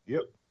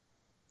 Yep.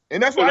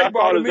 And that's why he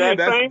brought him in.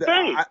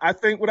 I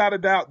think without a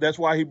doubt, that's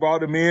why he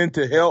brought him in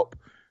to help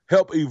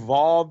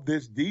evolve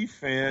this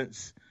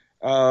defense.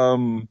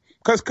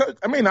 Because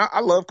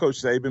I love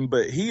Coach Saban,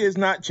 but he has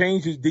not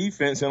changed his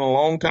defense in a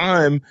long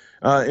time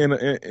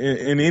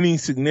in any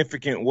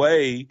significant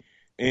way.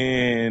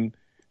 And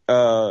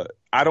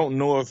I don't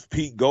know if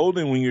Pete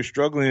Golding, when you're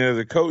struggling as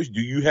a coach,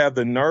 do you have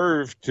the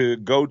nerve to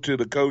go to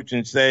the coach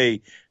and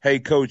say, "Hey,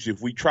 coach,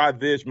 if we try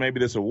this, maybe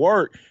this will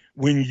work"?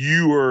 When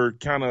you are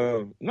kind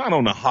of not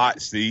on the hot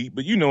seat,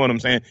 but you know what I'm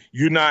saying.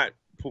 You're not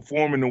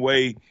performing the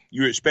way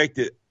you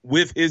expected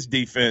with his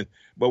defense,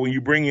 but when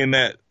you bring in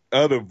that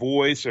other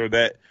voice or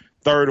that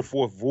third or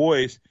fourth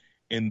voice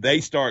and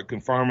they start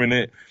confirming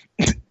it,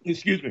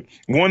 excuse me.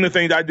 One of the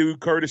things I do,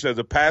 Curtis, as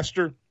a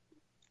pastor,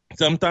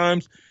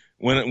 sometimes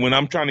when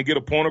I'm trying to get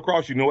a point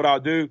across, you know what I'll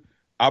do?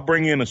 I'll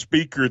bring in a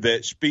speaker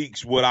that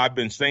speaks what I've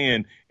been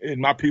saying,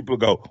 and my people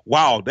go,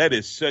 "Wow, that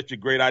is such a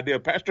great idea,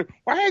 Pastor.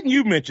 Why hadn't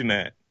you mentioned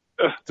that?"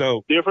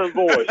 So different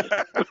voice.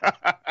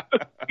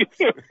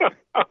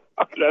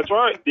 That's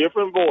right,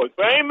 different voice.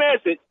 Same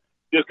message,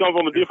 just come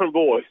from a different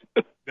voice.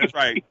 That's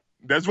right.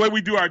 That's what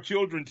we do our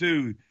children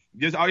too.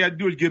 Just all you have to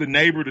do is get a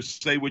neighbor to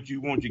say what you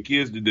want your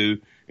kids to do,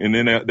 and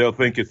then they'll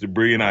think it's a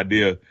brilliant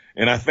idea.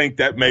 And I think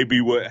that may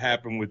be what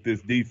happened with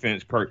this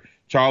defense.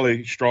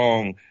 Charlie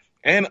Strong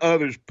and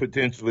others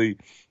potentially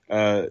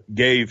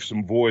gave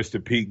some voice to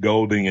Pete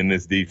Golding in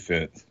this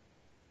defense.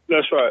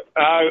 That's right.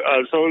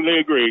 I totally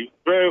agree.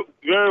 Very,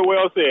 very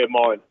well said,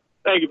 Martin.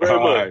 Thank you very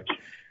much.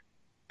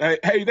 Right.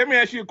 Hey, let me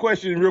ask you a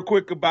question real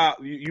quick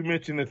about you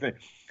mentioned the thing.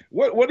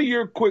 What are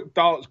your quick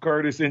thoughts,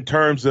 Curtis, in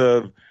terms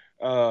of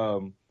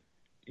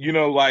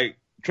like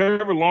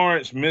Trevor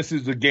Lawrence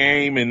misses a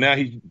game and now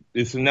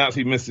it's announced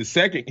he missed his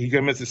second. He's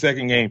gonna miss the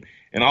second game,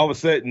 and all of a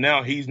sudden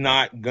now he's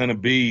not gonna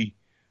be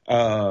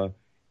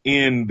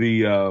in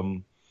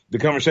the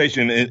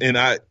conversation.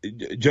 And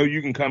Joe,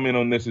 you can come in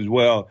on this as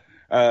well.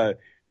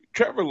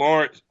 Trevor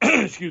Lawrence,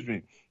 excuse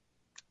me,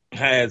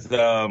 has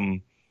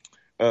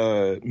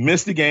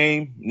missed a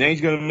game. Now he's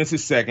going to miss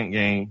his second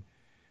game.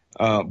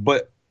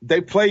 But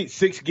they played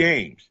 6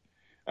 games.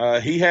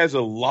 He has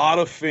a lot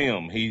of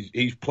film.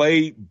 He's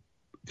played,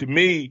 to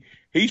me,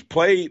 he's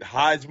played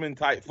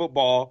Heisman-type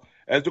football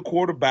as the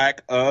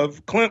quarterback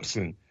of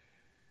Clemson.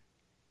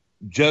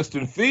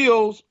 Justin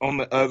Fields, on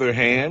the other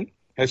hand,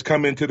 has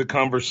come into the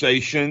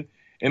conversation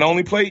and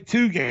only played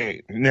 2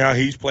 games. Now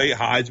he's played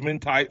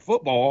Heisman-type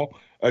football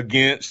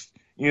against,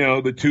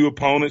 the 2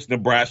 opponents,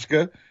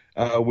 Nebraska,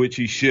 which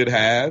he should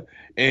have,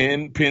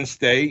 and Penn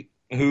State,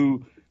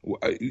 who,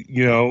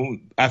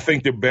 I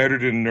think they're better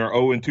than their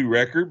 0-2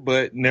 record,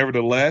 but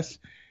nevertheless,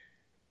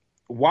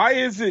 why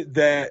is it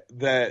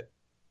that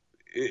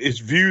it's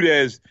viewed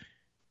as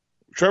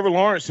Trevor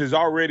Lawrence has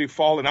already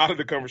fallen out of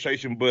the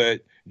conversation,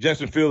 but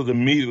Justin Fields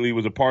immediately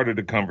was a part of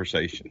the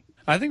conversation?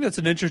 I think that's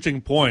an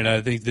interesting point.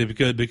 I think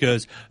that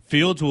because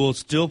Fields will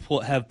still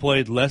have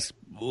played less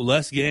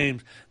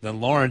games than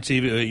Lawrence.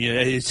 Even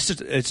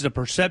it's a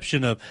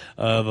perception of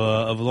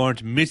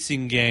Lawrence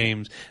missing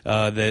games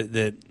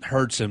that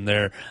hurts him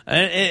there.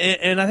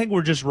 And I think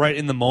we're just right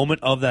in the moment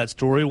of that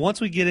story. Once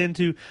we get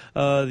into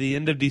the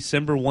end of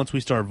December, once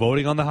we start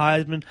voting on the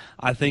Heisman,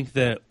 I think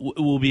that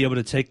we'll be able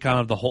to take kind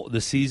of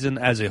the season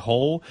as a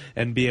whole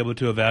and be able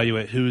to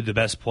evaluate who the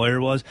best player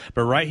was.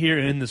 But right here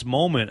in this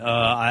moment,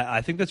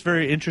 I think that's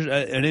very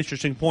an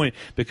interesting point,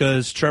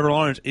 because Trevor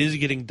Lawrence is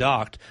getting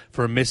docked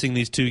for missing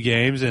these 2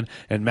 games.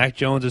 And Mac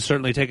Jones is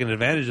certainly taking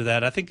advantage of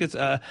that. I think it's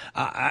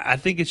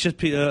just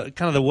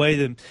kind of the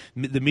way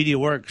the media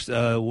works,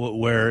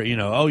 where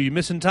you're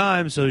missing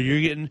time, so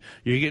you're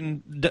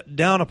getting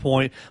down a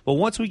point. But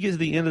once we get to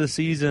the end of the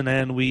season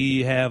and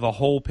we have a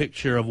whole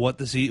picture of what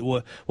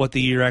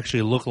the year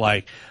actually looked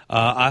like,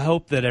 I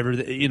hope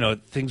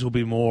that things will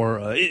be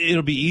more.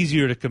 It'll be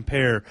easier to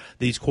compare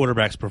these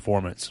quarterbacks'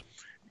 performance.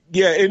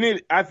 Yeah,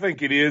 and I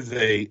think it is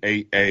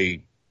a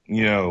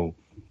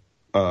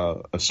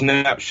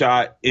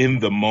snapshot in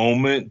the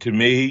moment to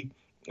me.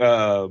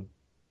 But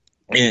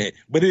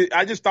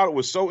I just thought it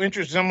was so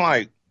interesting. I'm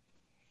like,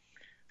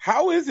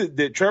 how is it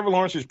that Trevor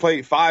Lawrence has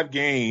played 5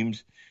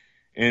 games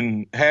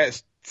and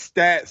has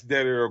stats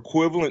that are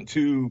equivalent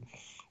to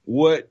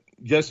what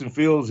Justin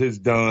Fields has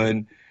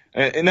done?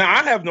 And now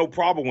I have no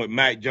problem with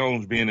Mac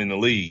Jones being in the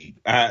league.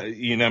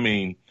 You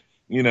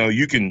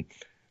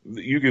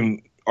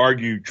can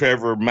argue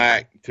Trevor,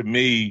 Mac, to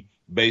me,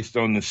 based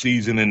on the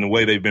season and the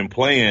way they've been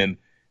playing,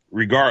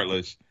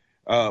 regardless.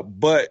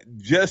 But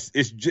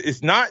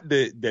it's not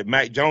that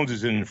Mac Jones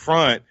is in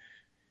front.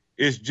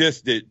 It's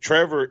just that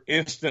Trevor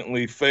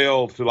instantly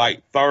fell to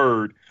like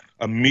 3rd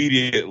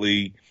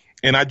immediately.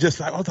 And I was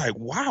like,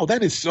 wow,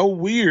 that is so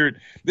weird.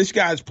 This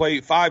guy's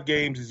played 5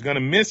 games. He's going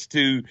to miss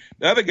 2.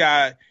 The other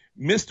guy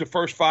missed the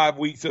first 5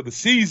 weeks of the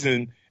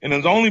season and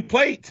has only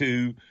played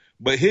 2,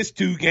 but his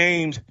 2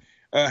 games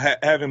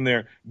have him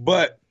there.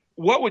 But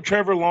what would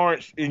Trevor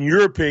Lawrence, in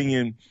your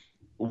opinion,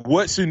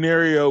 what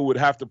scenario would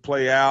have to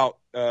play out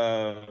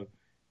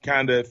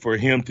kind of for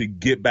him to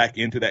get back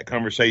into that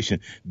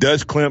conversation?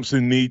 Does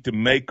Clemson need to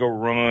make a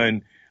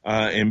run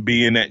and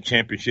be in that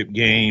championship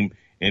game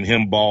and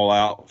him ball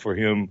out for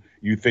him,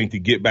 you think, to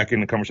get back in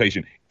the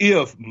conversation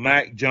if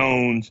Mac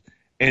Jones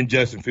and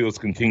Justin Fields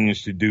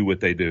continues to do what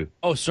they do?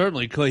 Oh,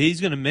 certainly. He's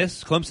going to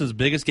miss Clemson's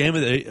biggest game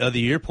of the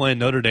year, playing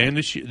Notre Dame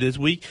this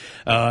week.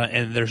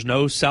 And there's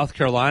no South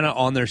Carolina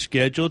on their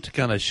schedule to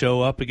kind of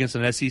show up against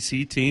an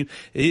SEC team.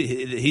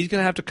 He's going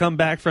to have to come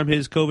back from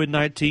his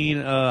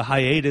COVID-19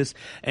 hiatus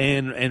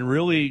and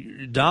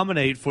really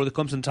dominate for the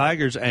Clemson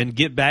Tigers and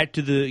get back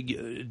to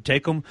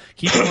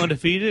keep them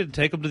undefeated, and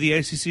take them to the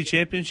ACC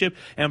championship,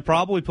 and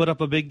probably put up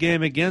a big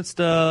game against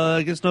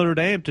Notre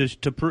Dame to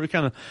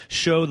kind of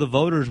show the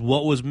voters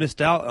what was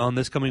missed out on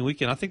this coming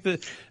weekend. I think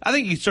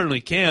he certainly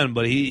can,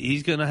 but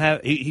he's not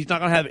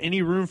going to have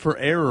any room for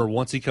error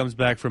once he comes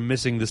back from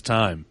missing this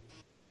time.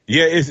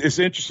 Yeah, it's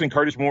interesting.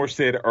 Curtis Moore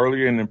said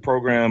earlier in the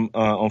program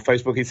on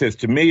Facebook, he says,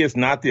 to me, it's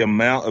not the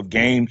amount of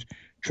games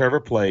Trevor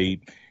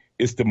played.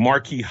 It's the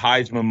marquee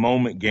Heisman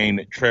moment game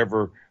that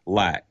Trevor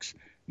lacks.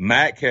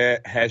 Mac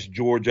has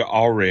Georgia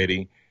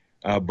already.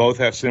 Both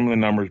have similar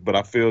numbers, but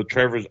I feel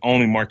Trevor's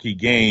only marquee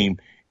game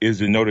is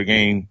the Notre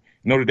Dame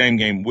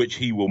game, which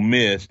he will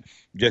miss.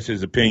 Just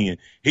his opinion.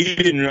 He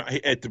didn't,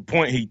 at the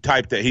point he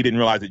typed that, he didn't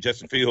realize that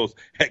Justin Fields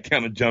had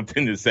kind of jumped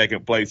into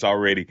second place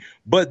already.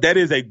 But that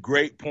is a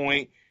great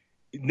point.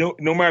 No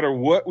matter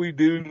what we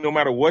do, no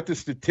matter what the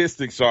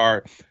statistics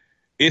are,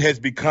 it has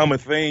become a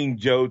thing,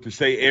 Joe, to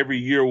say every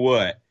year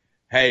what?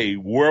 Hey,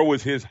 where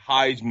was his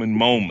Heisman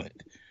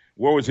moment?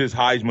 Where was his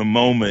Heisman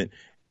moment?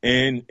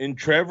 And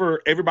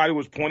Trevor, everybody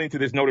was pointing to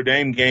this Notre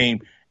Dame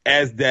game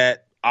as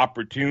that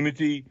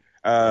opportunity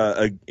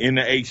in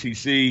the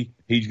ACC.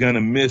 He's going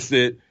to miss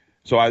it.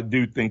 So I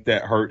do think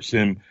that hurts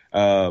him.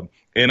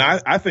 And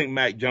I think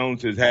Mac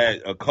Jones has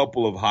had a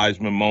couple of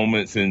Heisman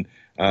moments. And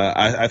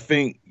I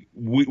think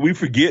we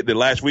forget that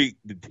last week,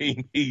 the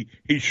team he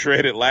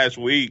shredded last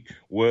week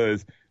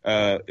was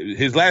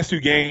his last 2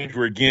 games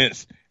were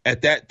against,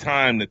 at that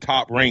time, the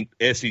top-ranked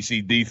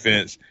SEC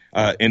defense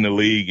in the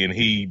league, and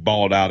he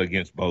balled out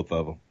against both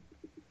of them.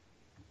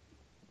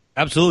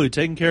 Absolutely,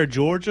 taking care of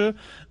Georgia,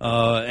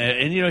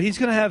 and he's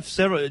going to have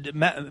several.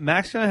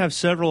 Mac's going to have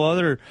several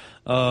other.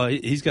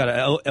 He's got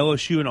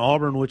LSU and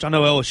Auburn, which I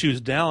know LSU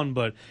is down,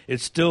 but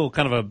it's still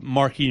kind of a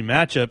marquee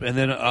matchup. And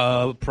then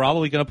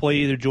probably going to play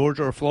either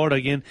Georgia or Florida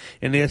again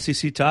in the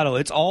SEC title.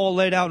 It's all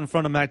laid out in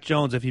front of Mac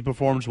Jones if he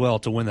performs well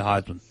to win the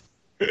Heisman.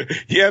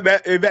 Yeah,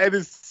 that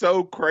is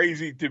so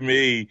crazy to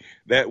me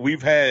that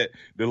we've had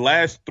the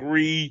last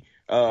 3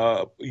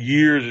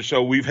 years or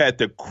so. We've had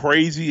the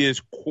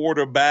craziest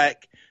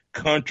quarterback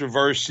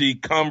controversy,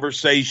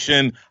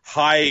 conversation,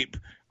 hype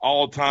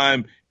all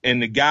time. And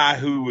the guy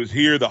who was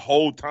here the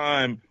whole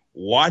time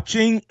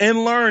watching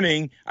and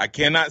learning, I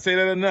cannot say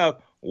that enough,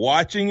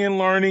 watching and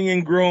learning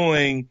and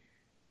growing,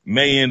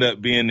 may end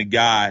up being the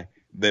guy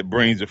that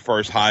brings the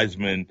first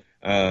Heisman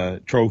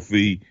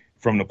trophy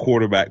from the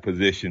quarterback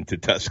position to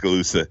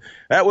Tuscaloosa.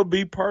 That would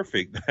be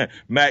perfect.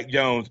 Mac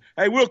Jones.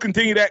 Hey, we'll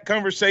continue that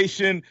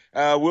conversation.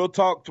 We'll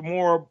talk to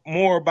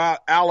more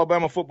about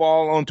Alabama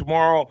football on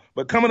tomorrow.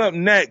 But coming up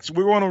next,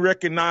 we want to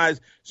recognize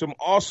some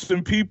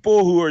awesome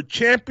people who are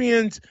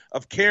champions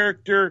of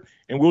character,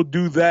 and we'll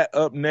do that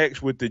up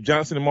next with the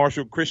Johnson &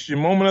 Marshall Christian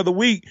Moment of the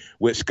Week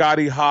with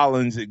Scotty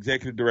Hollins,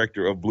 Executive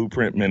Director of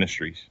Blueprint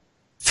Ministries.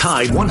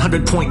 Tide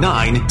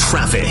 100.9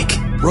 traffic.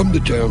 From the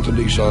Townsend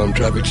Nissan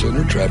Traffic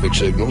Center, traffic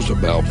signals a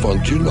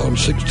malfunction on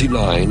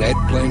 69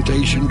 at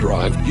Plantation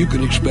Drive. You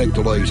can expect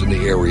delays in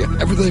the area.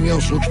 Everything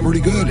else looks pretty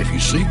good. If you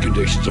see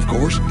conditions, of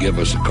course, give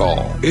us a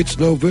call. It's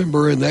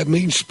November, and that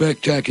means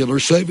spectacular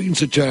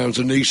savings at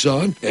Townsend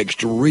Nissan.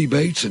 Extra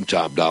rebates and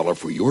top dollar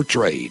for your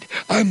trade.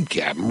 I'm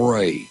Captain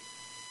Ray.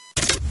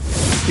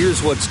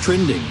 Here's what's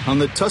trending on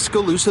the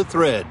Tuscaloosa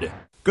Thread.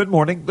 Good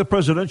morning. The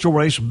presidential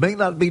race may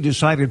not be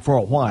decided for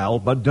a while,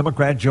 but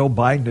Democrat Joe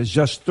Biden is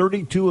just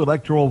 32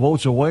 electoral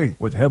votes away,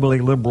 with heavily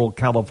liberal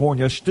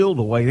California still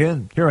to weigh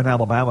in. Here in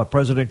Alabama,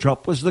 President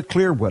Trump was the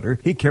clear winner.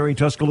 He carried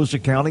Tuscaloosa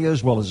County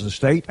as well as the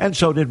state, and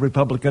so did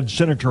Republican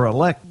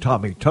Senator-elect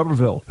Tommy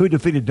Tuberville, who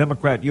defeated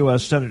Democrat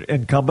U.S. Senate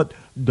incumbent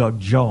Doug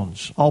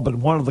Jones. All but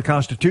one of the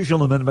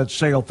constitutional amendments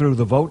sailed through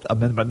the vote.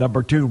 Amendment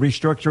number 2,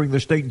 restructuring the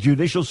state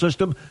judicial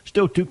system,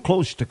 still too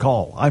close to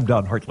call. I'm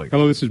Don Hartley.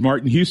 Hello, this is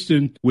Martin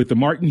Houston with the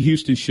Martin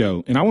Houston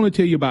Show, and I want to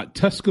tell you about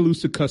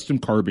Tuscaloosa Custom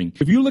Curbing.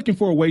 If you're looking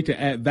for a way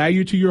to add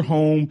value to your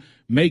home,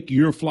 make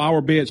your flower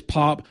beds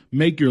pop,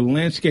 make your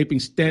landscaping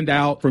stand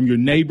out from your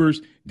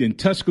neighbors, then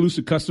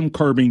Tuscaloosa Custom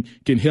Curbing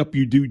can help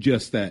you do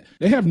just that.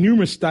 They have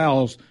numerous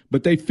styles,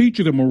 but they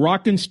feature the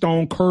Moroccan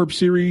Stone Curb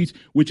series,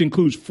 which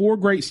includes 4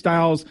 great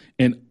styles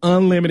and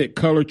unlimited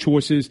color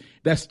choices.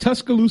 That's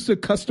Tuscaloosa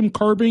Custom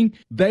Curbing.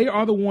 They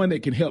are the one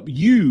that can help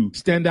you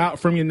stand out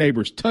from your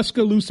neighbors.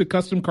 Tuscaloosa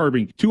Custom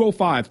Curbing,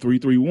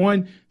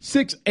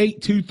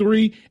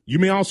 205-331-6823. You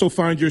may also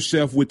find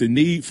yourself with the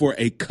need for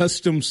a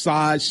custom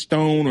size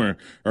stone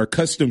or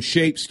custom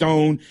shaped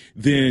stone.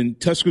 Then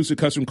Tuscaloosa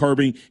Custom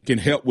Curbing can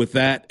help with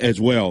that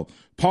as well.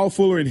 Paul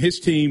Fuller and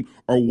his team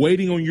are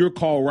waiting on your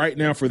call right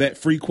now for that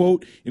free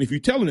quote. And if you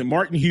tell them that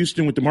Martin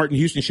Houston with the Martin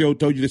Houston Show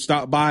told you to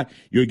stop by,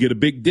 you'll get a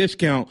big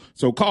discount.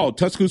 So call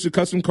Tuscaloosa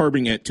Custom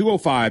Curbing at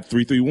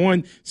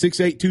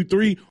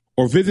 205-331-6823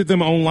 or visit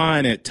them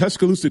online at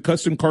Tuscaloosa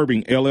Custom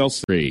Curbing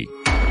LLC.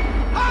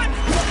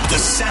 The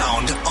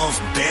sound of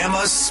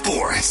Bama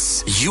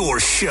sports.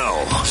 Your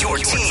show, your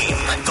team.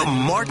 The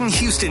Martin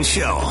Houston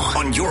Show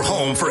on your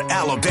home for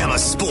Alabama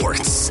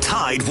sports.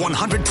 Tide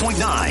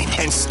 100.9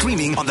 and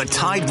streaming on the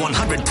Tide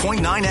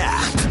 100.9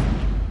 app.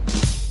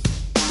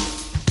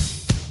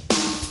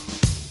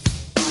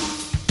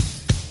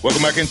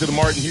 Welcome back into the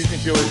Martin Houston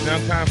Show. It's now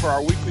time for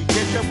our weekly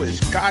catch-up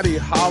with Scotty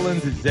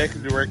Hollins,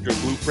 Executive Director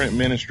of Blueprint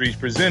Ministries,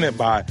 presented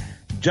by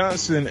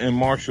Johnson &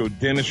 Marshall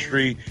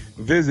Dentistry.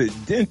 Visit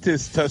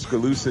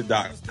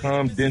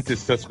dentisttuscaloosa.com,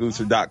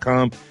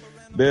 dentisttuscaloosa.com.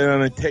 They're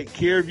going to take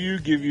care of you,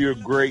 give you a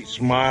great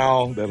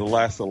smile that'll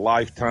last a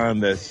lifetime.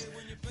 That's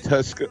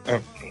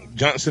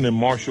Johnson &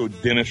 Marshall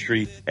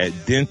Dentistry at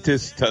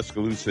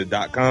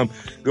dentisttuscaloosa.com.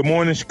 Good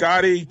morning,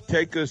 Scotty.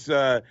 Take us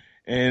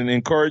and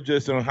encourage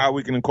us on how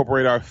we can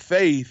incorporate our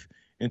faith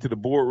into the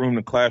boardroom,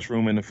 the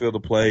classroom, and the field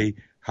of play,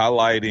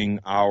 highlighting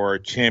our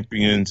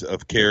champions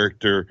of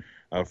character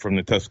from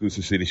the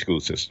Tuscaloosa City School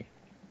System.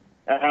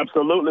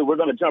 Absolutely. We're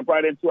going to jump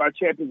right into our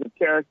champions of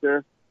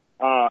character,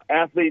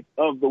 athlete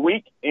of the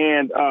week.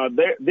 And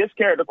this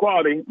character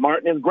quality,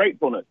 Martin, is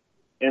gratefulness.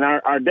 And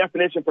our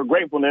definition for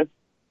gratefulness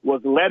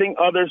was letting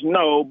others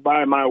know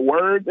by my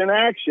words and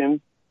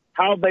actions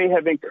how they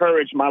have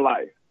encouraged my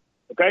life.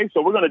 Okay,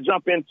 so we're going to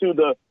jump into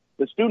the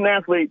student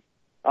athlete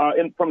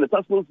from the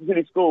Tuscaloosa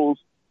City Schools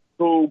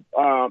who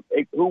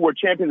were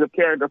champions of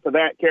character for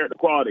that character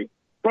quality.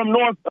 From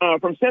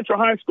Central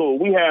High School,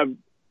 we have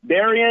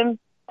Darian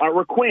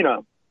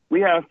Requena.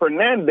 We have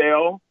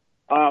Fernandale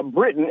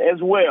Britton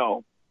as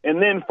well.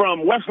 And then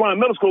from Westline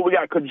Middle School, we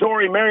got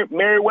Kajori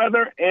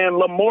Merriweather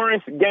and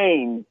Lamoris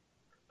Gaines.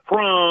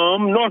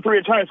 From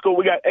Northridge High School,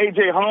 we got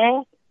A.J.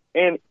 Hall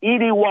and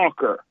Edie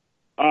Walker.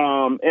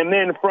 And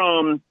then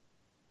from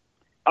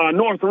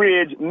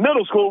Northridge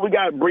Middle School, we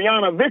got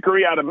Brianna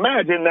Vickery. I'd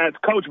imagine that's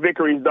Coach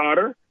Vickery's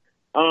daughter.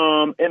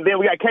 And then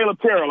we got Caleb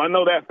Terrell. I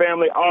know that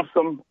family,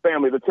 awesome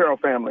family, the Terrell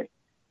family.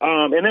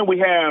 And then we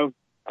have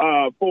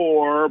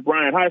for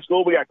Bryant High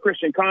School, we got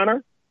Christian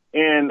Connor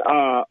and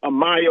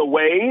Amaya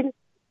Wade.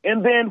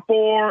 And then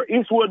for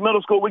Eastwood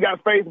Middle School, we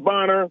got Faith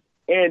Bonner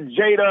and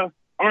Jada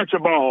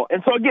Archibald.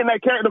 And so, again,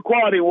 that character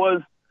quality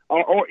was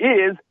or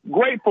is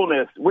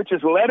gratefulness, which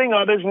is letting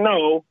others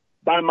know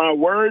by my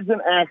words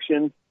and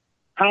actions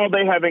how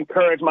they have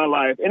encouraged my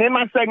life. And in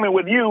my segment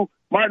with you,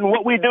 Martin,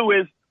 what we do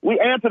is we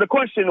answer the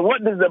question,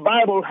 what does the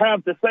Bible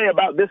have to say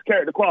about this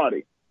character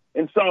quality?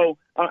 And so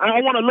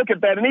I want to look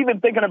at that and even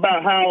thinking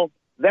about how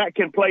that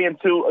can play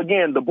into,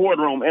 again, the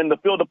boardroom and the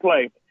field of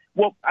play.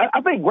 Well,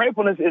 I think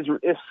gratefulness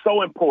is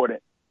so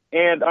important.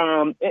 And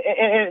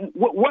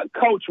what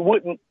coach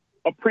wouldn't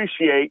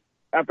appreciate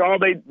after all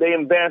they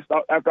invest,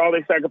 after all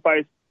they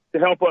sacrifice to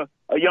help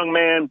a young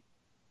man?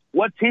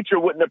 What teacher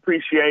wouldn't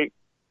appreciate?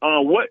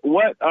 What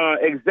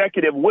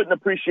executive wouldn't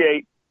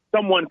appreciate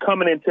someone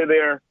coming into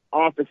their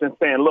office and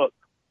saying, look,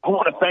 I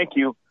want to thank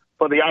you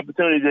for the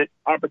opportunities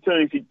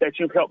that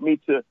you've helped me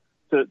to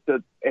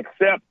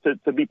accept,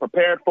 to be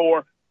prepared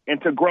for,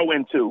 and to grow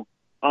into.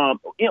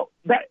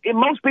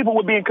 Most people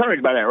would be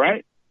encouraged by that,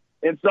 right?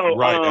 And so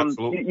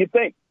you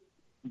think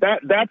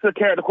that's a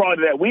character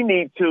quality that we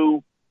need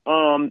to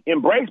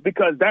embrace,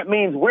 because that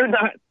means we're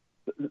not,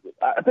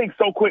 I think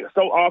so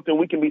often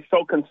we can be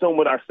so consumed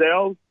with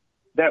ourselves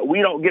that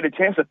we don't get a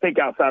chance to think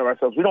outside of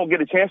ourselves. We don't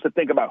get a chance to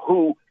think about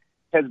who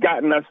has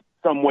gotten us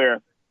somewhere.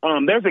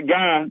 There's a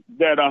guy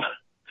that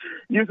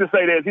used to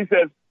say this. He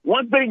says,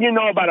 one thing you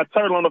know about a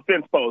turtle on a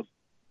fence post.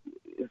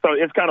 So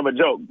it's kind of a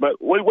joke, but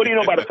what do you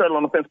know about a turtle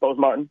on a fence post,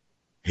 Martin?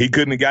 He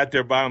couldn't have got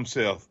there by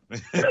himself.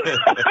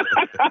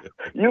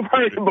 You've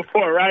heard it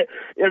before, right?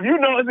 If you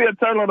know it's a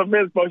turtle on a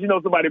fence post, you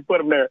know somebody put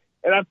him there.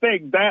 And I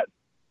think that,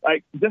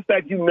 like, just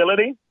that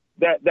humility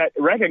that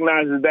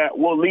recognizes that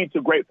will lead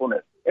to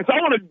gratefulness. And so I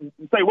want to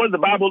say, what does the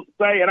Bible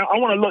say? And I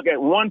want to look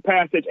at one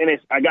passage, and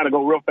I got to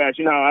go real fast.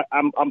 You know,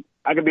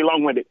 I can be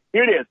long-winded.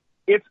 Here it is.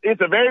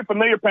 It's a very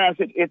familiar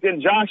passage. It's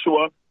in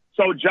Joshua.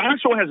 So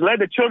Joshua has led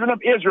the children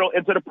of Israel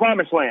into the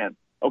promised land,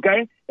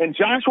 okay? And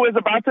Joshua is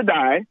about to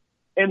die,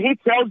 and he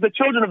tells the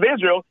children of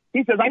Israel,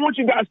 he says, I want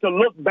you guys to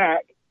look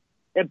back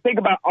and think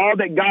about all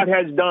that God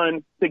has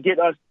done to get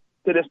us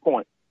to this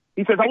point.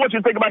 He says, I want you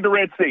to think about the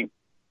Red Sea.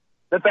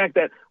 The fact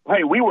that,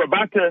 hey, we were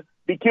about to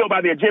be killed by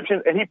the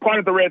Egyptians, and he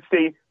parted the Red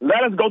Sea,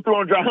 let us go through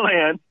on dry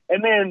land,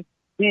 and then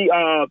he,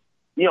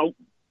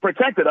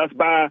 protected us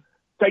by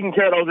taking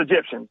care of those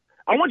Egyptians.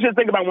 I want you to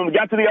think about when we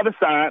got to the other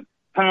side,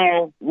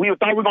 how we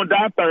thought we were going to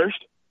die of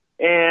thirst,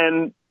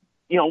 and,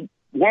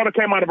 water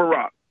came out of a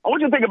rock. I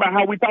want you to think about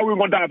how we thought we were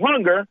going to die of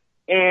hunger,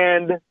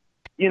 and,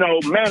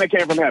 manna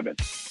came from heaven.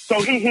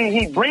 So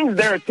he brings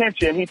their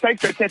attention, he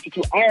takes their attention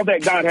to all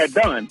that God had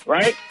done,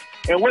 right?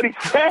 And what he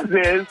says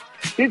is,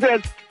 he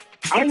says,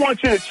 I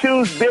want you to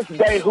choose this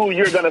day who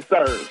you're going to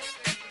serve,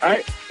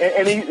 right?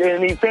 And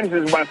he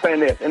finishes by saying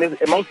this, and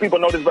most people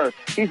know this verse.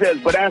 He says,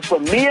 but as for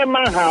me and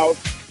my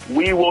house,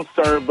 we will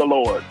serve the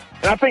Lord.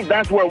 And I think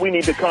that's where we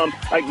need to come.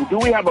 Like, do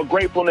we have a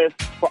gratefulness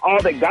for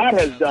all that God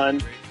has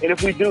done? And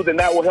if we do, then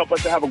that will help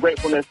us to have a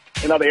gratefulness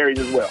in other areas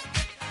as well.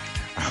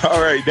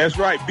 All right, that's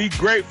right. Be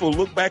grateful.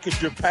 Look back at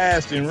your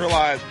past and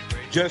realize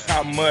just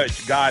how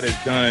much God has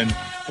done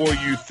for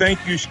you.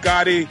 Thank you,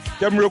 Scotty.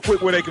 Tell them real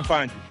quick where they can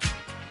find you.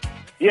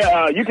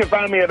 Yeah, you can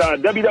find me at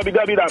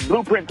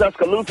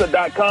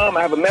www.blueprinttuscaloosa.com.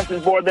 I have a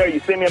message board there. You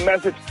send me a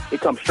message, it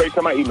comes straight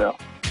to my email.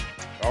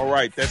 All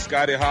right, that's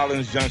Scotty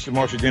Hollins, Johnson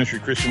Marshall Dentistry,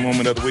 Christian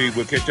Moment of the Week.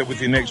 We'll catch up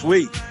with you next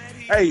week.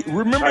 Hey,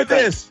 remember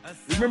this.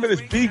 Remember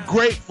this. Be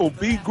grateful.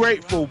 Be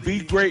grateful.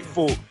 Be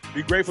grateful.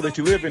 Be grateful that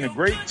you live in a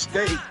great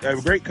state, a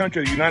great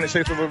country, the United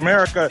States of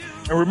America.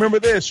 And remember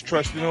this.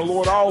 Trust in the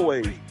Lord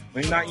always.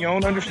 Lean not your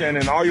own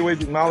understanding. In all your ways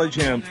acknowledge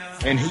him,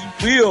 and he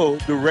will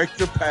direct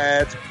your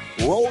paths.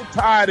 Roll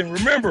Tide. And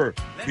remember,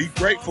 be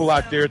grateful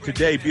out there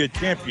today. Be a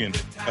champion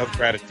of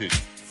gratitude.